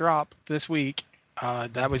did not drop this week.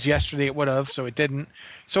 That was yesterday. It would have, so it didn't.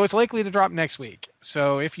 So it's likely to drop next week.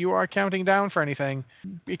 So if you are counting down for anything,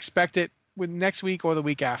 expect it with next week or the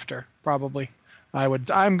week after, probably. My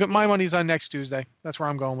money's on next Tuesday. That's where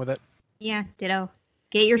I'm going with it. Yeah, ditto.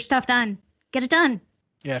 Get your stuff done. Get it done.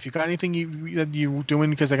 Yeah, if you got anything you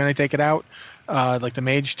doing because they're going to take it out, like the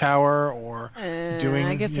Mage Tower or doing...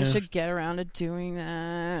 I guess I should get around to doing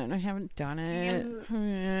that. I haven't done it.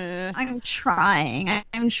 I'm trying.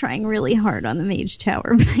 I'm trying really hard on the Mage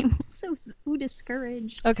Tower, but I'm also so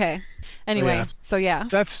discouraged. Okay. Anyway, so yeah.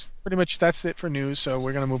 That's it for news, so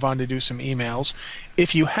we're going to move on to do some emails.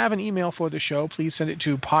 If you have an email for the show, please send it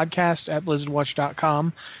to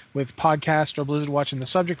podcast@blizzardwatch.com with podcast or Blizzard Watch in the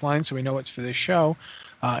subject line so we know it's for this show.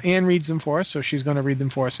 Anne reads them for us, so she's going to read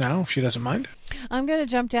them for us now, if she doesn't mind. I'm going to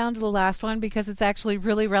jump down to the last one because it's actually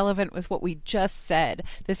really relevant with what we just said.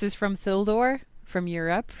 This is from Thildor from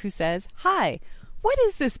Europe, who says, "Hi, what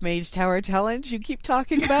is this Mage Tower challenge you keep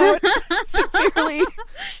talking about?" Sincerely,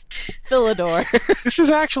 Thildor. This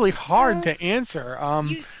is actually hard to answer.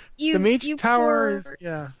 The Mage Tower is...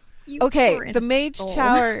 Yeah. Okay, the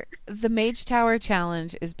Mage Tower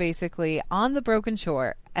challenge is basically on the Broken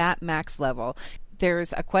Shore at max level.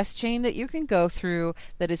 There's a quest chain that you can go through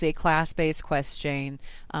that is a class-based quest chain.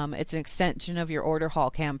 It's an extension of your Order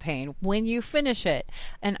Hall campaign. When you finish it,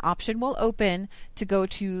 an option will open to go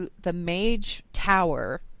to the Mage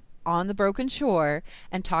Tower on the Broken Shore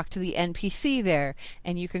and talk to the NPC there.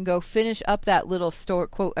 And you can go finish up that little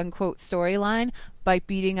quote-unquote storyline by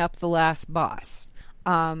beating up the last boss.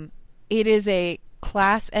 It is a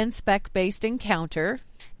class and spec-based encounter.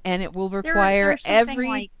 And it will require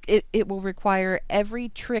it will require every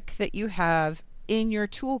trick that you have in your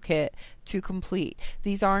toolkit to complete.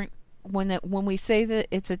 These aren't when we say that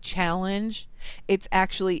it's a challenge, it's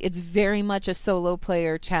very much a solo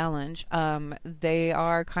player challenge. They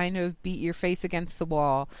are kind of beat your face against the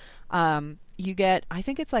wall. You get, I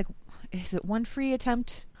think it's like, is it one free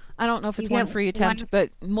attempt? I don't know if it's one free attempt, but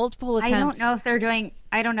multiple attempts. I don't know if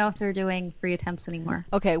they're doing free attempts anymore.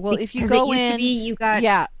 Okay, well, if you go in,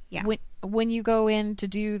 when you go in to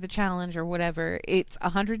do the challenge or whatever, it's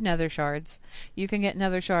 100 nether shards. You can get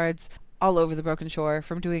nether shards all over the Broken Shore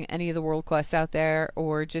from doing any of the world quests out there,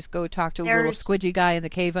 or just go talk to a little squidgy guy in the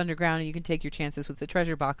cave underground, and you can take your chances with the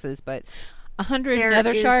treasure boxes. But 100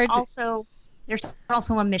 nether shards. There's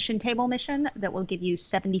also a mission table mission that will give you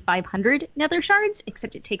 7,500 nether shards,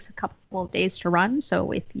 except it takes a couple of days to run.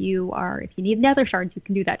 So if you need nether shards, you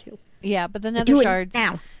can do that too. Yeah, but the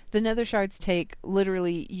nether shards take,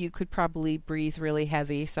 literally, you could probably breathe really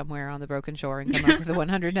heavy somewhere on the Broken Shore and come up with the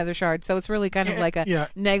 100 nether shards. So it's really kind of like a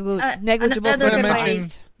negligible sort of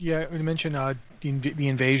cost. Yeah, we mentioned the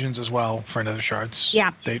invasions as well for nether shards.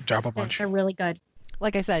 Yeah. They drop a bunch. They're really good.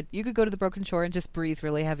 Like I said, you could go to the Broken Shore and just breathe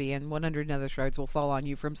really heavy, and 100 nether shards will fall on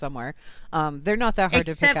you from somewhere. They're not that hard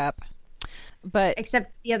to pick up. But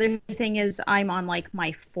except the other thing is, I'm on like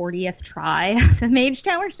my 40th try of the Mage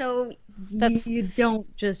Tower, so you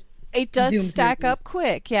don't just. It does stack up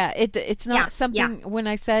quick. Yeah, it's not something. When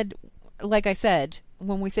I said, like I said,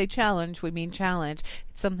 when we say challenge, we mean challenge.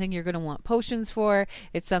 It's something you're going to want potions for.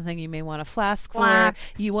 It's something you may want a flask for.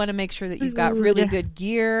 You want to make sure that you've got really good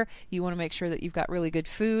gear. You want to make sure that you've got really good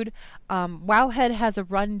food. Wowhead has a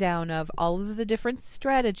rundown of all of the different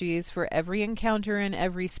strategies for every encounter and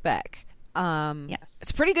every spec. Yes.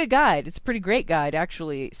 It's a pretty good guide. It's a pretty great guide,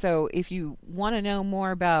 actually. So if you want to know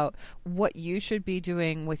more about what you should be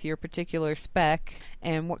doing with your particular spec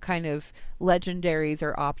and what kind of legendaries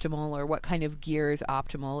are optimal or what kind of gear is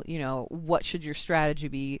optimal, you know, what should your strategy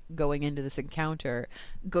be going into this encounter,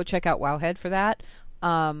 go check out Wowhead for that.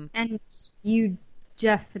 And you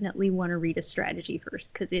definitely want to read a strategy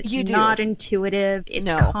first, because it's You do. not intuitive, it's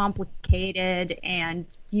No. complicated, and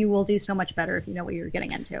you will do so much better if you know what you're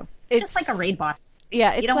getting into. It's Just like a raid boss.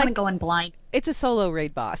 Yeah, it's You don't like, want to go in blind. it's a solo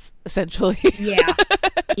raid boss, essentially. Yeah.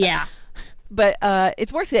 Yeah. But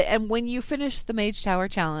it's worth it. And when you finish the Mage Tower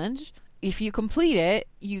Challenge, if you complete it,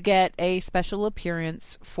 you get a special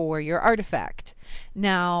appearance for your artifact.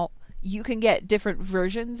 Now, you can get different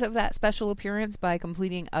versions of that special appearance by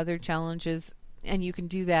completing other challenges, and you can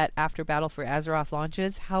do that after Battle for Azeroth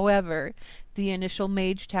launches. However, the initial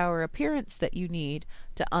Mage Tower appearance that you need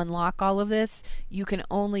to unlock all of this, you can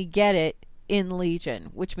only get it in Legion,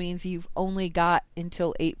 which means you've only got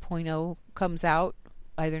until 8.0 comes out,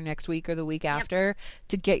 either next week or the week after,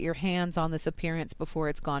 to get your hands on this appearance before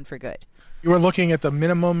it's gone for good. You are looking at the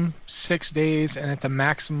minimum 6 days and at the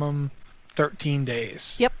maximum 13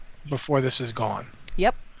 days. Yep. Before this is gone.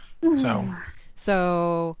 Yep.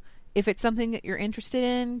 So if it's something that you're interested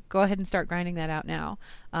in, go ahead and start grinding that out now.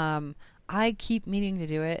 I keep meaning to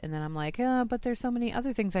do it, and then I'm like, but there's so many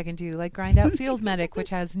other things I can do, like grind out Field Medic,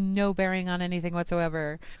 which has no bearing on anything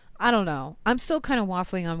whatsoever. I don't know. I'm still kind of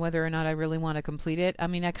waffling on whether or not I really want to complete it. I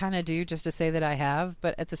mean, I kind of do, just to say that I have,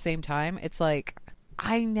 but at the same time, it's like,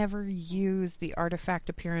 I never use the artifact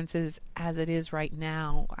appearances as it is right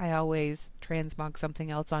now. I always transmog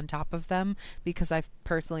something else on top of them because I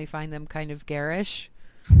personally find them kind of garish.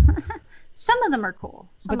 Some of them are cool.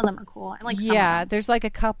 Some of them are cool. I like some of them. There's like a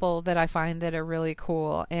couple that I find that are really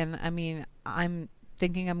cool. And I mean, I'm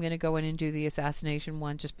thinking I'm going to go in and do the assassination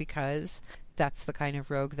one just because that's the kind of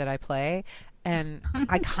rogue that I play. And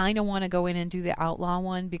I kind of want to go in and do the outlaw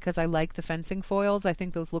one because I like the fencing foils. I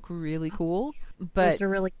think those look really cool. But Those are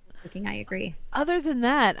really cool looking, I agree. other than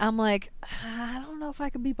that, I'm like, I don't know if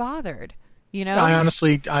I could be bothered. You know? I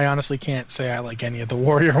honestly can't say I like any of the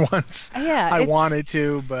warrior ones. Yeah, I it's- wanted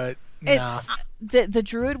to, but nah. It's the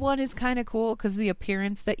druid one is kind of cool because the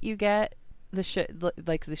appearance that you get,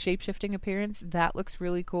 like the shape-shifting appearance, that looks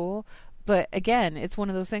really cool. But again, it's one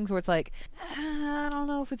of those things where it's like, I don't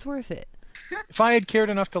know if it's worth it. If I had cared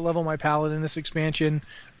enough to level my paladin in this expansion,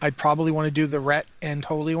 I'd probably want to do the Ret and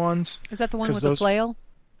Holy ones. Is that the one 'Cause with the flail?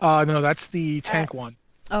 No, that's the tank one.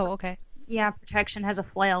 Oh, okay. Yeah, Protection has a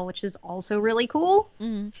flail, which is also really cool.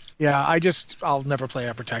 Mm-hmm. Yeah, I'll never play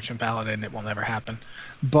a protection paladin. It will never happen.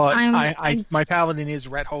 But my paladin is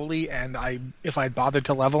Ret Holy, and if I'd bothered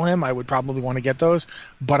to level him, I would probably want to get those.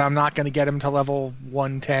 But I'm not going to get him to level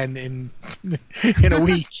 110 in a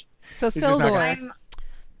week. So It's just not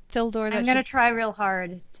Thildor, I'm going to try real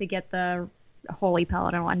hard to get the Holy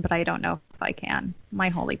Paladin one, but I don't know if I can. My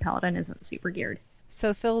Holy Paladin isn't super geared.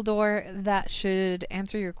 So Thildor, that should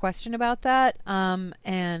answer your question about that.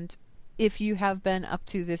 And if you have been up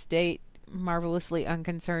to this date marvelously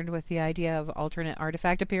unconcerned with the idea of alternate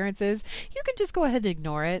artifact appearances, you can just go ahead and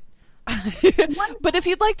ignore it. But if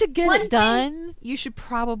you'd like to get it done, you should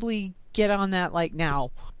probably get on that like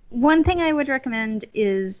now. One thing I would recommend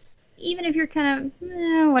is, even if you're kind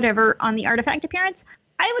of whatever on the artifact appearance,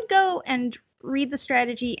 I would go and read the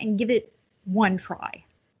strategy and give it one try.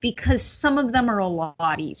 Because some of them are a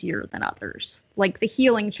lot easier than others. Like the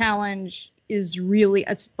healing challenge is really,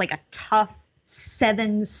 it's like a tough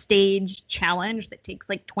 7-stage challenge that takes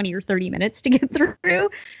like 20 or 30 minutes to get through.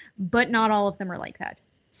 But not all of them are like that.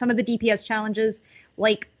 Some of the DPS challenges,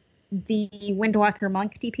 like the Windwalker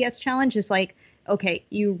Monk DPS challenge, is like, okay,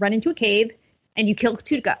 you run into a cave and you kill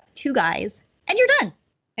two guys and you're done.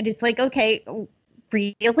 And it's like, okay,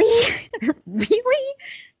 really? Really?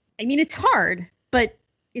 I mean, it's hard, but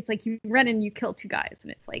it's like you run and you kill 2 guys,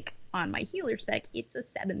 and it's like, on my healer spec, it's a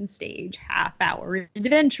 7-stage half-hour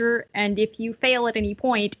adventure, and if you fail at any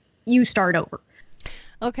point, you start over.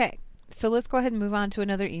 Okay, so let's go ahead and move on to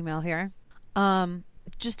another email here.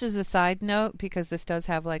 Just as a side note, because this does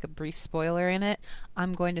have like a brief spoiler in it,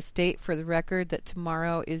 I'm going to state for the record that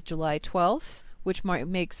tomorrow is July 12th, which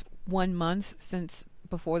makes 1 month since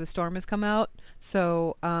Before the Storm has come out.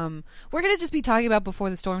 So we're going to just be talking about Before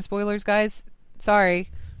the Storm spoilers, guys. Sorry.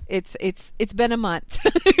 It's been a month.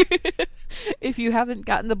 If you haven't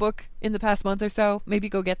gotten the book in the past month or so, maybe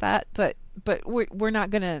go get that. But we're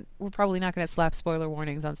probably not gonna slap spoiler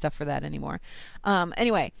warnings on stuff for that anymore.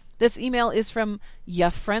 Anyway, this email is from Ya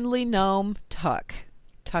Friendly Gnome Tuck.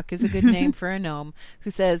 Tuck is a good name for a gnome, who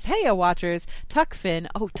says, "Hey, watchers, Tuck Finn."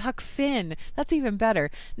 Oh, Tuck Finn. That's even better.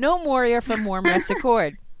 No Moria from Warm Rest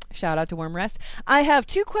Accord. Shout out to Warm Rest. I have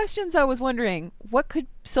 2 questions. I was wondering, what could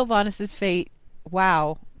Sylvanas' fate...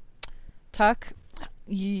 Wow. Tuck,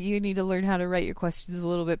 you need to learn how to write your questions a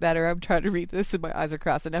little bit better. I'm trying to read this and my eyes are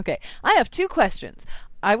crossing. Okay, I have 2 questions.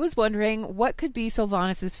 I was wondering, what could be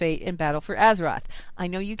Sylvanas' fate in Battle for Azeroth? I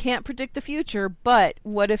know you can't predict the future, but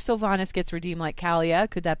what if Sylvanas gets redeemed like Kalia?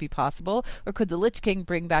 Could that be possible? Or could the Lich King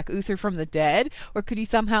bring back Uther from the dead? Or could he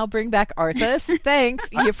somehow bring back Arthas? Thanks,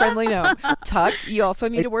 you friendly gnome. Tuck, you also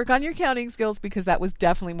need to work on your counting skills, because that was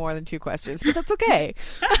definitely more than 2 questions, but that's okay.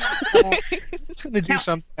 I'm just going to do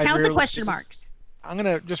something. Count the question marks. I'm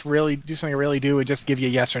going to just really do something I really do and just give you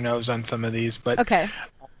yes or no's on some of these. But okay.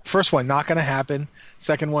 First one, not going to happen.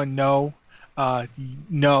 Second one, no,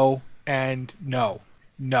 no, and no.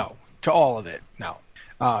 No. To all of it, no.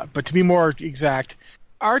 But to be more exact,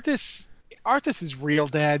 Arthas is real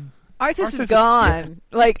dead. Arthas is gone.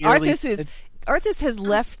 Like, Arthas has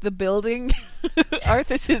left the building.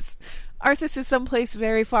 Arthas is someplace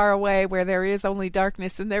very far away where there is only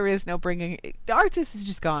darkness and there is no bringing... Arthas is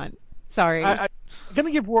just gone. Sorry. I'm going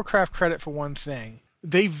to give Warcraft credit for one thing.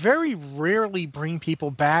 They very rarely bring people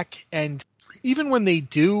back, and even when they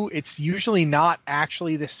do, it's usually not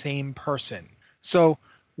actually the same person. So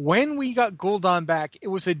when we got Gul'dan back, it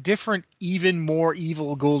was a different, even more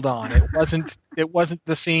evil Gul'dan. It wasn't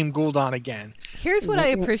the same Gul'dan again. Here's what I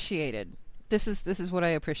appreciated. This is what I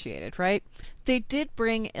appreciated, right? They did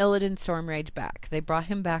bring Illidan Stormrage back. They brought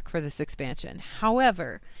him back for this expansion.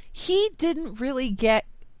 However, he didn't really get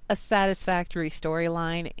a satisfactory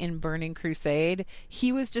storyline in Burning Crusade.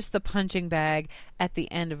 He was just the punching bag at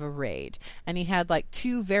the end of a raid, and he had like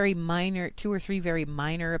 2 or 3 very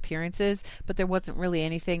minor appearances, but there wasn't really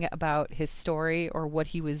anything about his story or what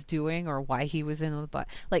he was doing or why he was in the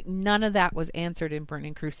like none of that was answered in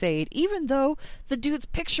Burning Crusade, even though the dude's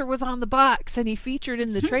picture was on the box and he featured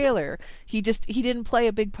in the trailer. He didn't play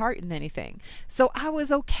a big part in anything. So I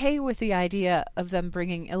was okay with the idea of them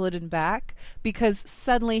bringing Illidan back, because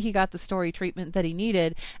suddenly he got the story treatment that he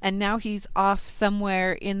needed, and now he's off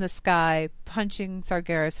somewhere in the sky punching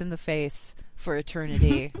Sargeras in the face for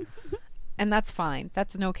eternity. And that's fine.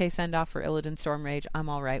 That's an okay send-off for Illidan Stormrage. I'm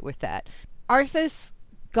all right with that. Arthas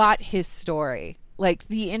got his story. Like,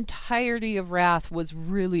 the entirety of Wrath was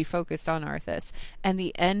really focused on Arthas, and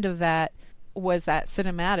the end of that was that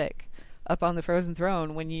cinematic up on the Frozen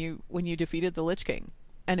Throne when you defeated the Lich King.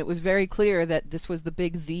 And it was very clear that this was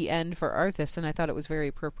the end for Arthas, and I thought it was very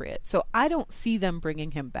appropriate. So I don't see them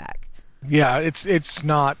bringing him back. Yeah, it's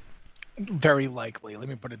not very likely. Let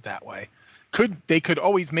me put it that way. They could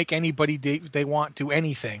always make anybody they want do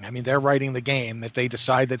anything. I mean, they're writing the game. If they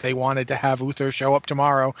decide that they wanted to have Uther show up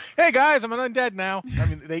tomorrow, hey guys, I'm an undead now. I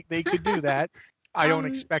mean, they could do that. I don't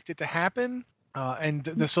expect it to happen. And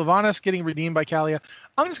the Sylvanas getting redeemed by Kalia,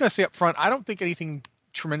 I'm just going to say up front, I don't think anything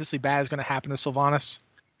tremendously bad is going to happen to Sylvanas.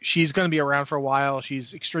 She's going to be around for a while.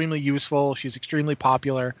 She's extremely useful. She's extremely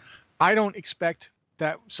popular. I don't expect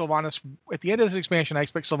that Sylvanas, at the end of this expansion, I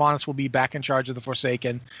expect Sylvanas will be back in charge of the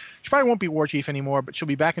Forsaken. She probably won't be War Chief anymore, but she'll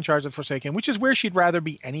be back in charge of the Forsaken, which is where she'd rather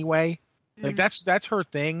be anyway. Like that's her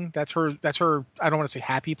thing. That's her, I don't want to say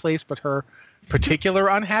happy place, but her particular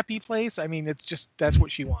unhappy place. I mean, it's just, that's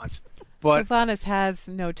what she wants. But Sylvanas has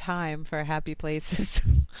no time for happy places.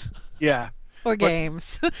 Yeah. Or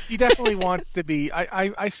games. She definitely wants to be.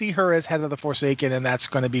 I see her as head of the Forsaken, and that's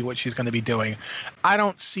going to be what she's going to be doing. I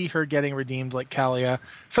don't see her getting redeemed like Kalia.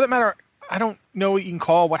 For that matter, I don't know what you can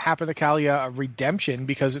call what happened to Kalia a redemption,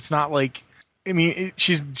 because it's not like. I mean,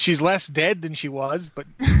 she's less dead than she was, but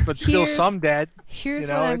still some dead. Here's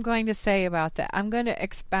what I'm going to say about that. I'm going to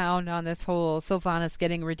expound on this whole Sylvanas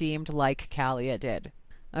getting redeemed like Kalia did.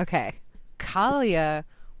 Okay. Kalia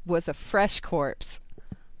was a fresh corpse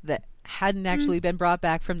that hadn't actually been brought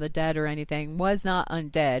back from the dead or anything, was not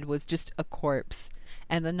undead, was just a corpse.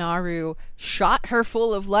 And the Naru shot her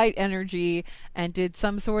full of light energy and did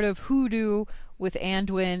some sort of hoodoo with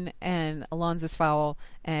Anduin and Alonz's Fowl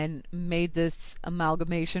and made this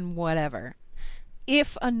amalgamation, whatever.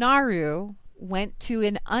 If a Naru went to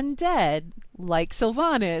an undead like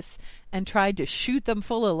Sylvanas and tried to shoot them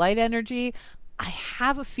full of light energy, I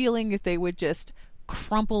have a feeling that they would just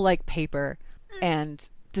crumple like paper and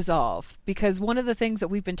dissolve. Because one of the things that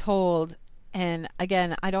we've been told, and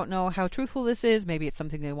again, I don't know how truthful this is, maybe it's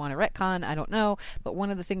something they want to retcon, I don't know, but one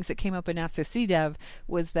of the things that came up in Astro Dev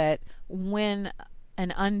was that when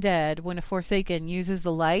an undead, when a Forsaken uses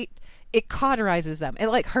the light, it cauterizes them. It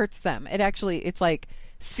like hurts them. It's like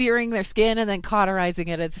searing their skin and then cauterizing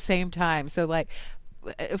it at the same time. So like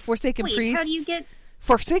Forsaken priests. How do you get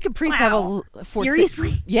Forsaken Priests have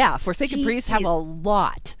seriously? Yeah, Forsaken Priests have a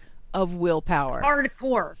lot of willpower.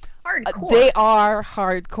 Hardcore. They are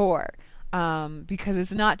hardcore. Because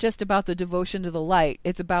it's not just about the devotion to the light,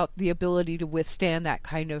 it's about the ability to withstand that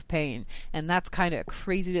kind of pain. And that's kind of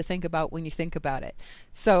crazy to think about when you think about it.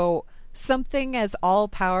 So something as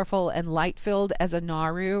all-powerful and light-filled as a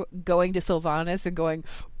Naru going to Sylvanas and going,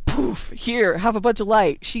 poof, here, have a bunch of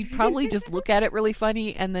light. She'd probably just look at it really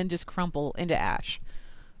funny and then just crumple into ash.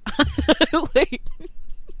 Like,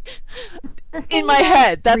 in my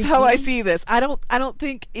head, that's how I see this. I don't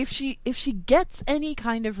think if she gets any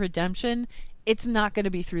kind of redemption, it's not going to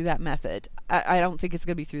be through that method. I don't think it's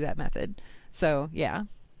going to be through that method. So yeah,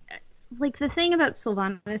 like the thing about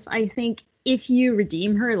Sylvanas, I think if you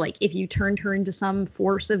redeem her, like if you turned her into some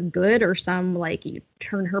force of good or some, like you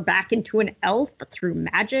turn her back into an elf but through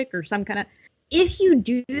magic or some kind of, if you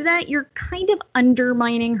do that, you're kind of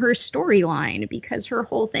undermining her storyline, because her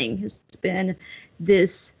whole thing has been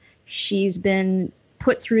this, she's been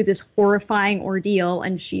put through this horrifying ordeal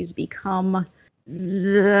and she's become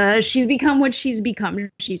what she's become.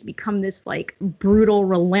 She's become this like brutal,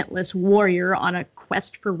 relentless warrior on a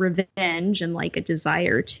quest for revenge and like a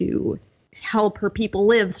desire to help her people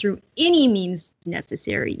live through any means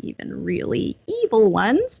necessary, even really evil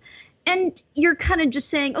ones. And you're kind of just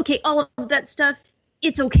saying, okay, all of that stuff,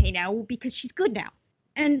 it's okay now because she's good now.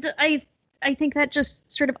 And I think that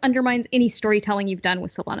just sort of undermines any storytelling you've done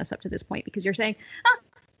with Sylvanas up to this point, because you're saying,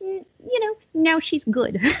 now she's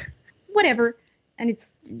good. Whatever. And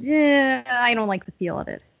it's, I don't like the feel of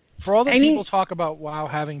it. For all that people talk about WoW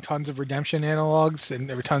having tons of redemption analogs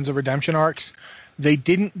and tons of redemption arcs, they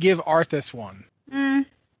didn't give Arthas one.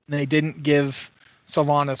 They didn't give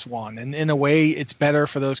Sylvanas one. And in a way, it's better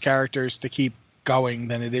for those characters to keep going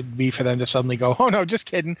than it'd be for them to suddenly go, oh no, just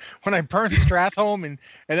kidding. When I burned Stratholme and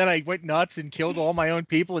then I went nuts and killed all my own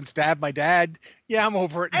people and stabbed my dad, yeah, I'm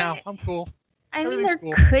over it now. I'm cool. I mean, there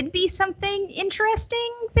could be something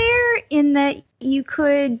interesting there in that you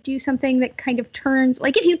could do something that kind of turns,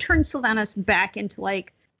 like if you turn Sylvanas back into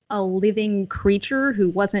like a living creature who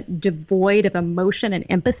wasn't devoid of emotion and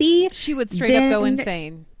empathy, she would straight up go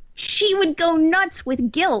insane. She would go nuts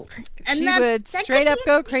with guilt. And she would straight up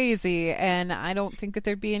go crazy, and I don't think that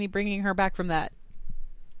there'd be any bringing her back from that.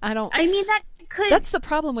 That's the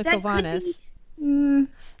problem with Sylvanas.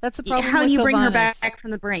 That's the problem how with you Sylvanas. Bring her back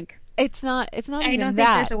from the brink. It's not even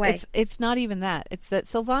that. It's not even that. It's that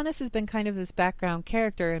Sylvanas has been kind of this background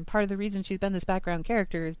character, and part of the reason she's been this background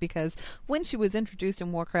character is because when she was introduced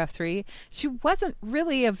in Warcraft 3, she wasn't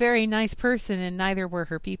really a very nice person, and neither were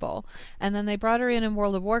her people. And then they brought her in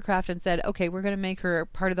World of Warcraft and said, okay, we're going to make her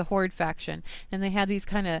part of the Horde faction. And they had these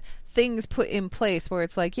kind of things put in place where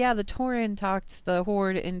it's like, yeah, the Tauren talked the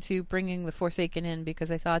Horde into bringing the Forsaken in because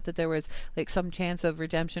they thought that there was like some chance of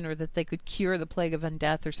redemption, or that they could cure the plague of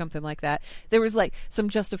undeath or something like that. There was like some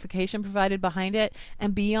justification provided behind it,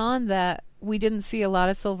 and beyond that, we didn't see a lot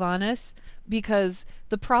of Sylvanas, because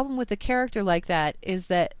the problem with a character like that is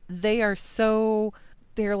that they're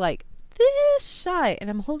like this shy, and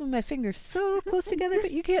I'm holding my fingers so close together,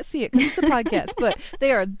 but you can't see it because it's a podcast, but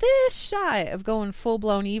they are this shy of going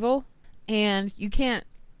full-blown evil, and you can't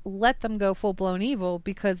let them go full-blown evil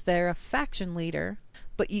because they're a faction leader,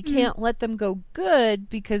 but you can't let them go good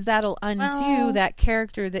because that'll undo that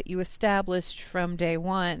character that you established from day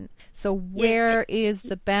one. So where is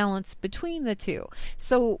the balance between the two?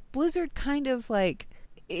 So Blizzard kind of like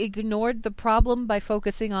ignored the problem by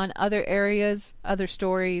focusing on other areas, other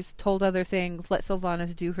stories, told other things, let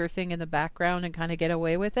Sylvanas do her thing in the background and kind of get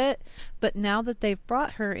away with it. But now that they've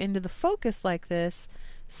brought her into the focus like this,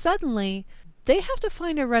 suddenly they have to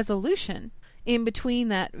find a resolution in between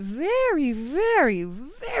that very, very,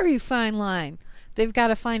 very fine line. They've got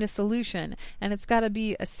to find a solution, and it's got to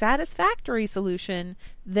be a satisfactory solution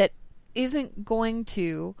that isn't going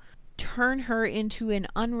to turn her into an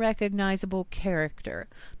unrecognizable character,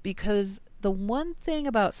 because the one thing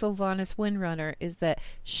about Sylvanas Windrunner is that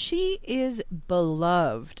she is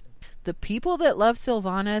beloved. The people that love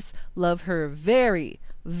Sylvanas love her very,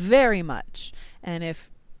 very much, and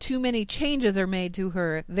if too many changes are made to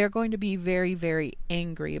her, they're going to be very, very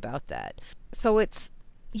angry about that. So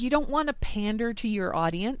you don't want to pander to your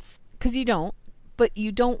audience, because you don't, but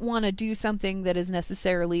you don't want to do something that is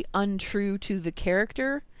necessarily untrue to the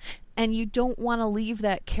character, and you don't want to leave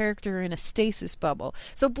that character in a stasis bubble.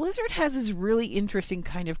 So Blizzard has this really interesting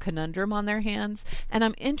kind of conundrum on their hands, and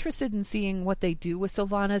I'm interested in seeing what they do with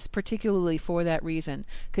Sylvanas, particularly for that reason,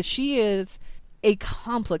 because she is a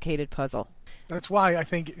complicated puzzle. That's why I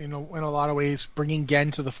think, in a lot of ways, bringing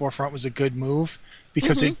Gen to the forefront was a good move,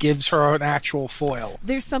 because it gives her an actual foil.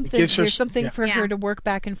 There's something for her to work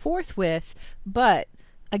back and forth with, but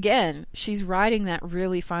again, she's riding that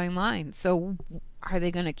really fine line. So are they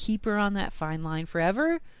going to keep her on that fine line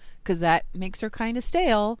forever? Because that makes her kind of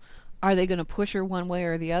stale. Are they going to push her one way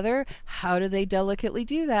or the other? How do they delicately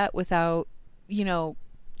do that without,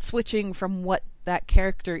 switching from what that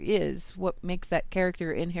character is, what makes that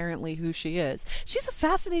character inherently who she is? She's a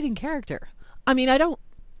fascinating character. I mean,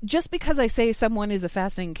 just because I say someone is a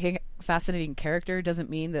fascinating character doesn't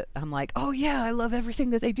mean that I'm like, oh yeah, I love everything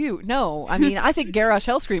that they do. No, I mean, I think Garrosh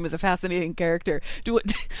Hellscream is a fascinating character.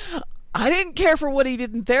 I didn't care for what he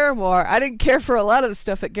did in Theramore. I didn't care for a lot of the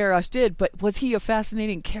stuff that Garrosh did, but was he a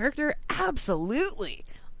fascinating character? Absolutely.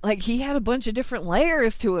 Like, he had a bunch of different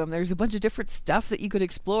layers to him. There's a bunch of different stuff that you could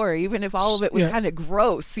explore, even if all of it was kind of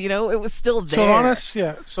gross. It was still there.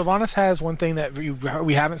 Sylvanas has one thing that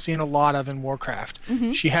we haven't seen a lot of in Warcraft.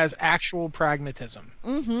 Mm-hmm. She has actual pragmatism.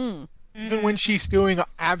 Mm-hmm. Even when she's doing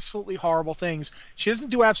absolutely horrible things, she doesn't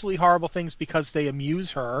do absolutely horrible things because they amuse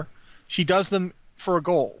her. She does them for a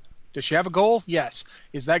goal. Does she have a goal? Yes.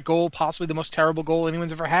 Is that goal possibly the most terrible goal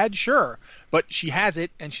anyone's ever had? Sure. But she has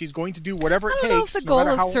it, and she's going to do whatever it takes. I don't know if the goal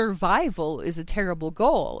of survival is a terrible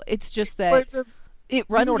goal. It's just that it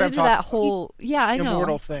runs into that whole... Yeah, I know.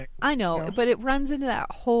 Immortal thing. I know, but it runs into that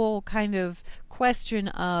whole kind of question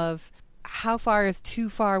of how far is too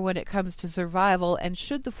far when it comes to survival, and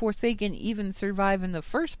should the Forsaken even survive in the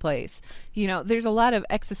first place? There's a lot of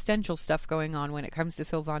existential stuff going on when it comes to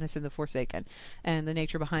Sylvanas and the Forsaken and the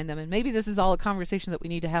nature behind them, and maybe this is all a conversation that we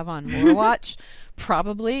need to have on Moorwatch.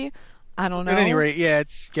 Probably. I don't know. At any rate,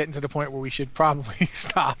 it's getting to the point where we should probably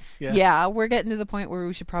stop. Yeah, we're getting to the point where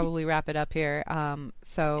we should probably wrap it up here.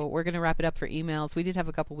 So we're going to wrap it up for emails. We did have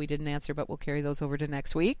a couple we didn't answer, but we'll carry those over to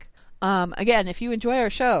next week. Again, if you enjoy our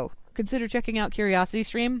show, consider checking out Curiosity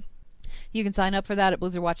Stream. You can sign up for that at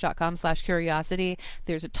blizzardwatch.com/curiosity.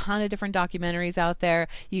 There's a ton of different documentaries out there.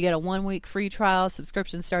 You get a 1-week free trial.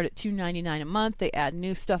 Subscriptions start at $2.99 a month. They add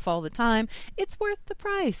new stuff all the time. It's worth the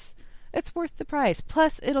price.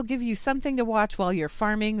 Plus, it'll give you something to watch while you're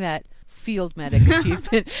farming that field medic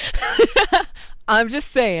achievement. I'm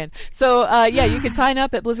just saying. So, you can sign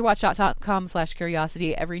up at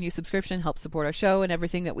blizzardwatch.com/curiosity. Every new subscription helps support our show and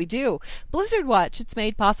everything that we do. Blizzard Watch, it's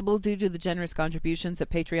made possible due to the generous contributions at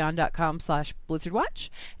patreon.com/blizzardwatch.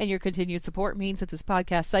 And your continued support means that this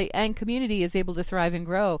podcast site and community is able to thrive and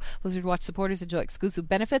grow. Blizzard Watch supporters enjoy exclusive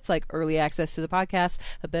benefits like early access to the podcast,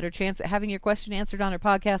 a better chance at having your question answered on our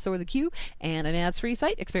podcast or the queue, and an ads-free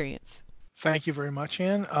site experience. Thank you very much,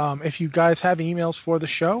 Ann. If you guys have emails for the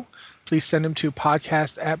show, please send them to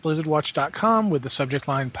podcast@blizzardwatch.com with the subject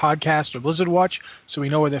line podcast or Blizzard Watch, so we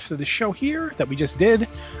know whether for the show here that we just did.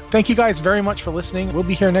 Thank you guys very much for listening. We'll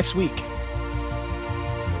be here next week.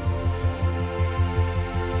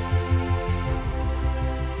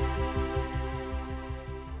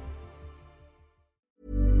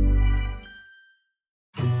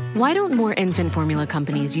 Why don't more infant formula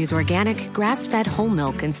companies use organic, grass-fed whole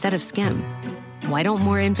milk instead of skim? Why don't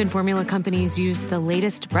more infant formula companies use the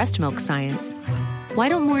latest breast milk science? Why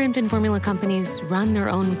don't more infant formula companies run their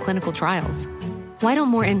own clinical trials? Why don't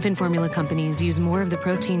more infant formula companies use more of the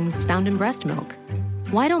proteins found in breast milk?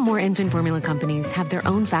 Why don't more infant formula companies have their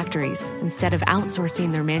own factories instead of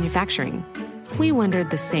outsourcing their manufacturing? We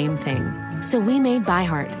wondered the same thing. So we made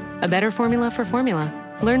ByHeart, a better formula for formula.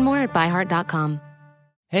 Learn more at byheart.com.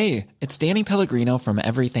 Hey, it's Danny Pellegrino from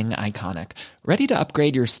Everything Iconic. Ready to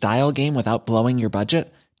upgrade your style game without blowing your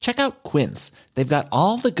budget? Check out Quince. They've got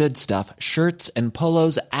all the good stuff, shirts and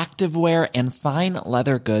polos, activewear, and fine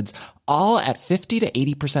leather goods, all at 50 to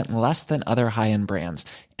 80% less than other high-end brands.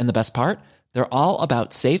 And the best part? They're all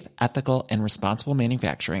about safe, ethical, and responsible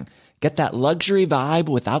manufacturing. Get that luxury vibe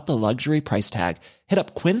without the luxury price tag. Hit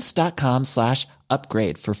up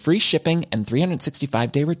quince.com/upgrade for free shipping and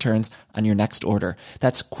 365-day returns on your next order.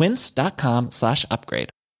 That's quince.com/upgrade.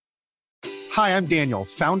 Hi, I'm Daniel,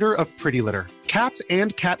 founder of Pretty Litter. Cats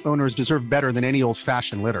and cat owners deserve better than any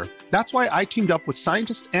old-fashioned litter. That's why I teamed up with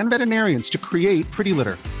scientists and veterinarians to create Pretty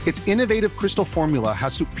Litter. Its innovative crystal formula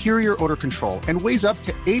has superior odor control and weighs up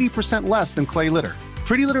to 80% less than clay litter.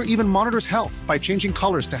 Pretty Litter even monitors health by changing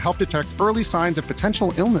colors to help detect early signs of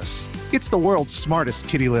potential illness. It's the world's smartest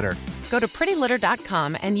kitty litter. Go to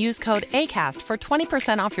prettylitter.com and use code ACAST for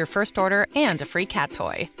 20% off your first order and a free cat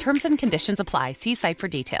toy. Terms and conditions apply. See site for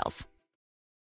details.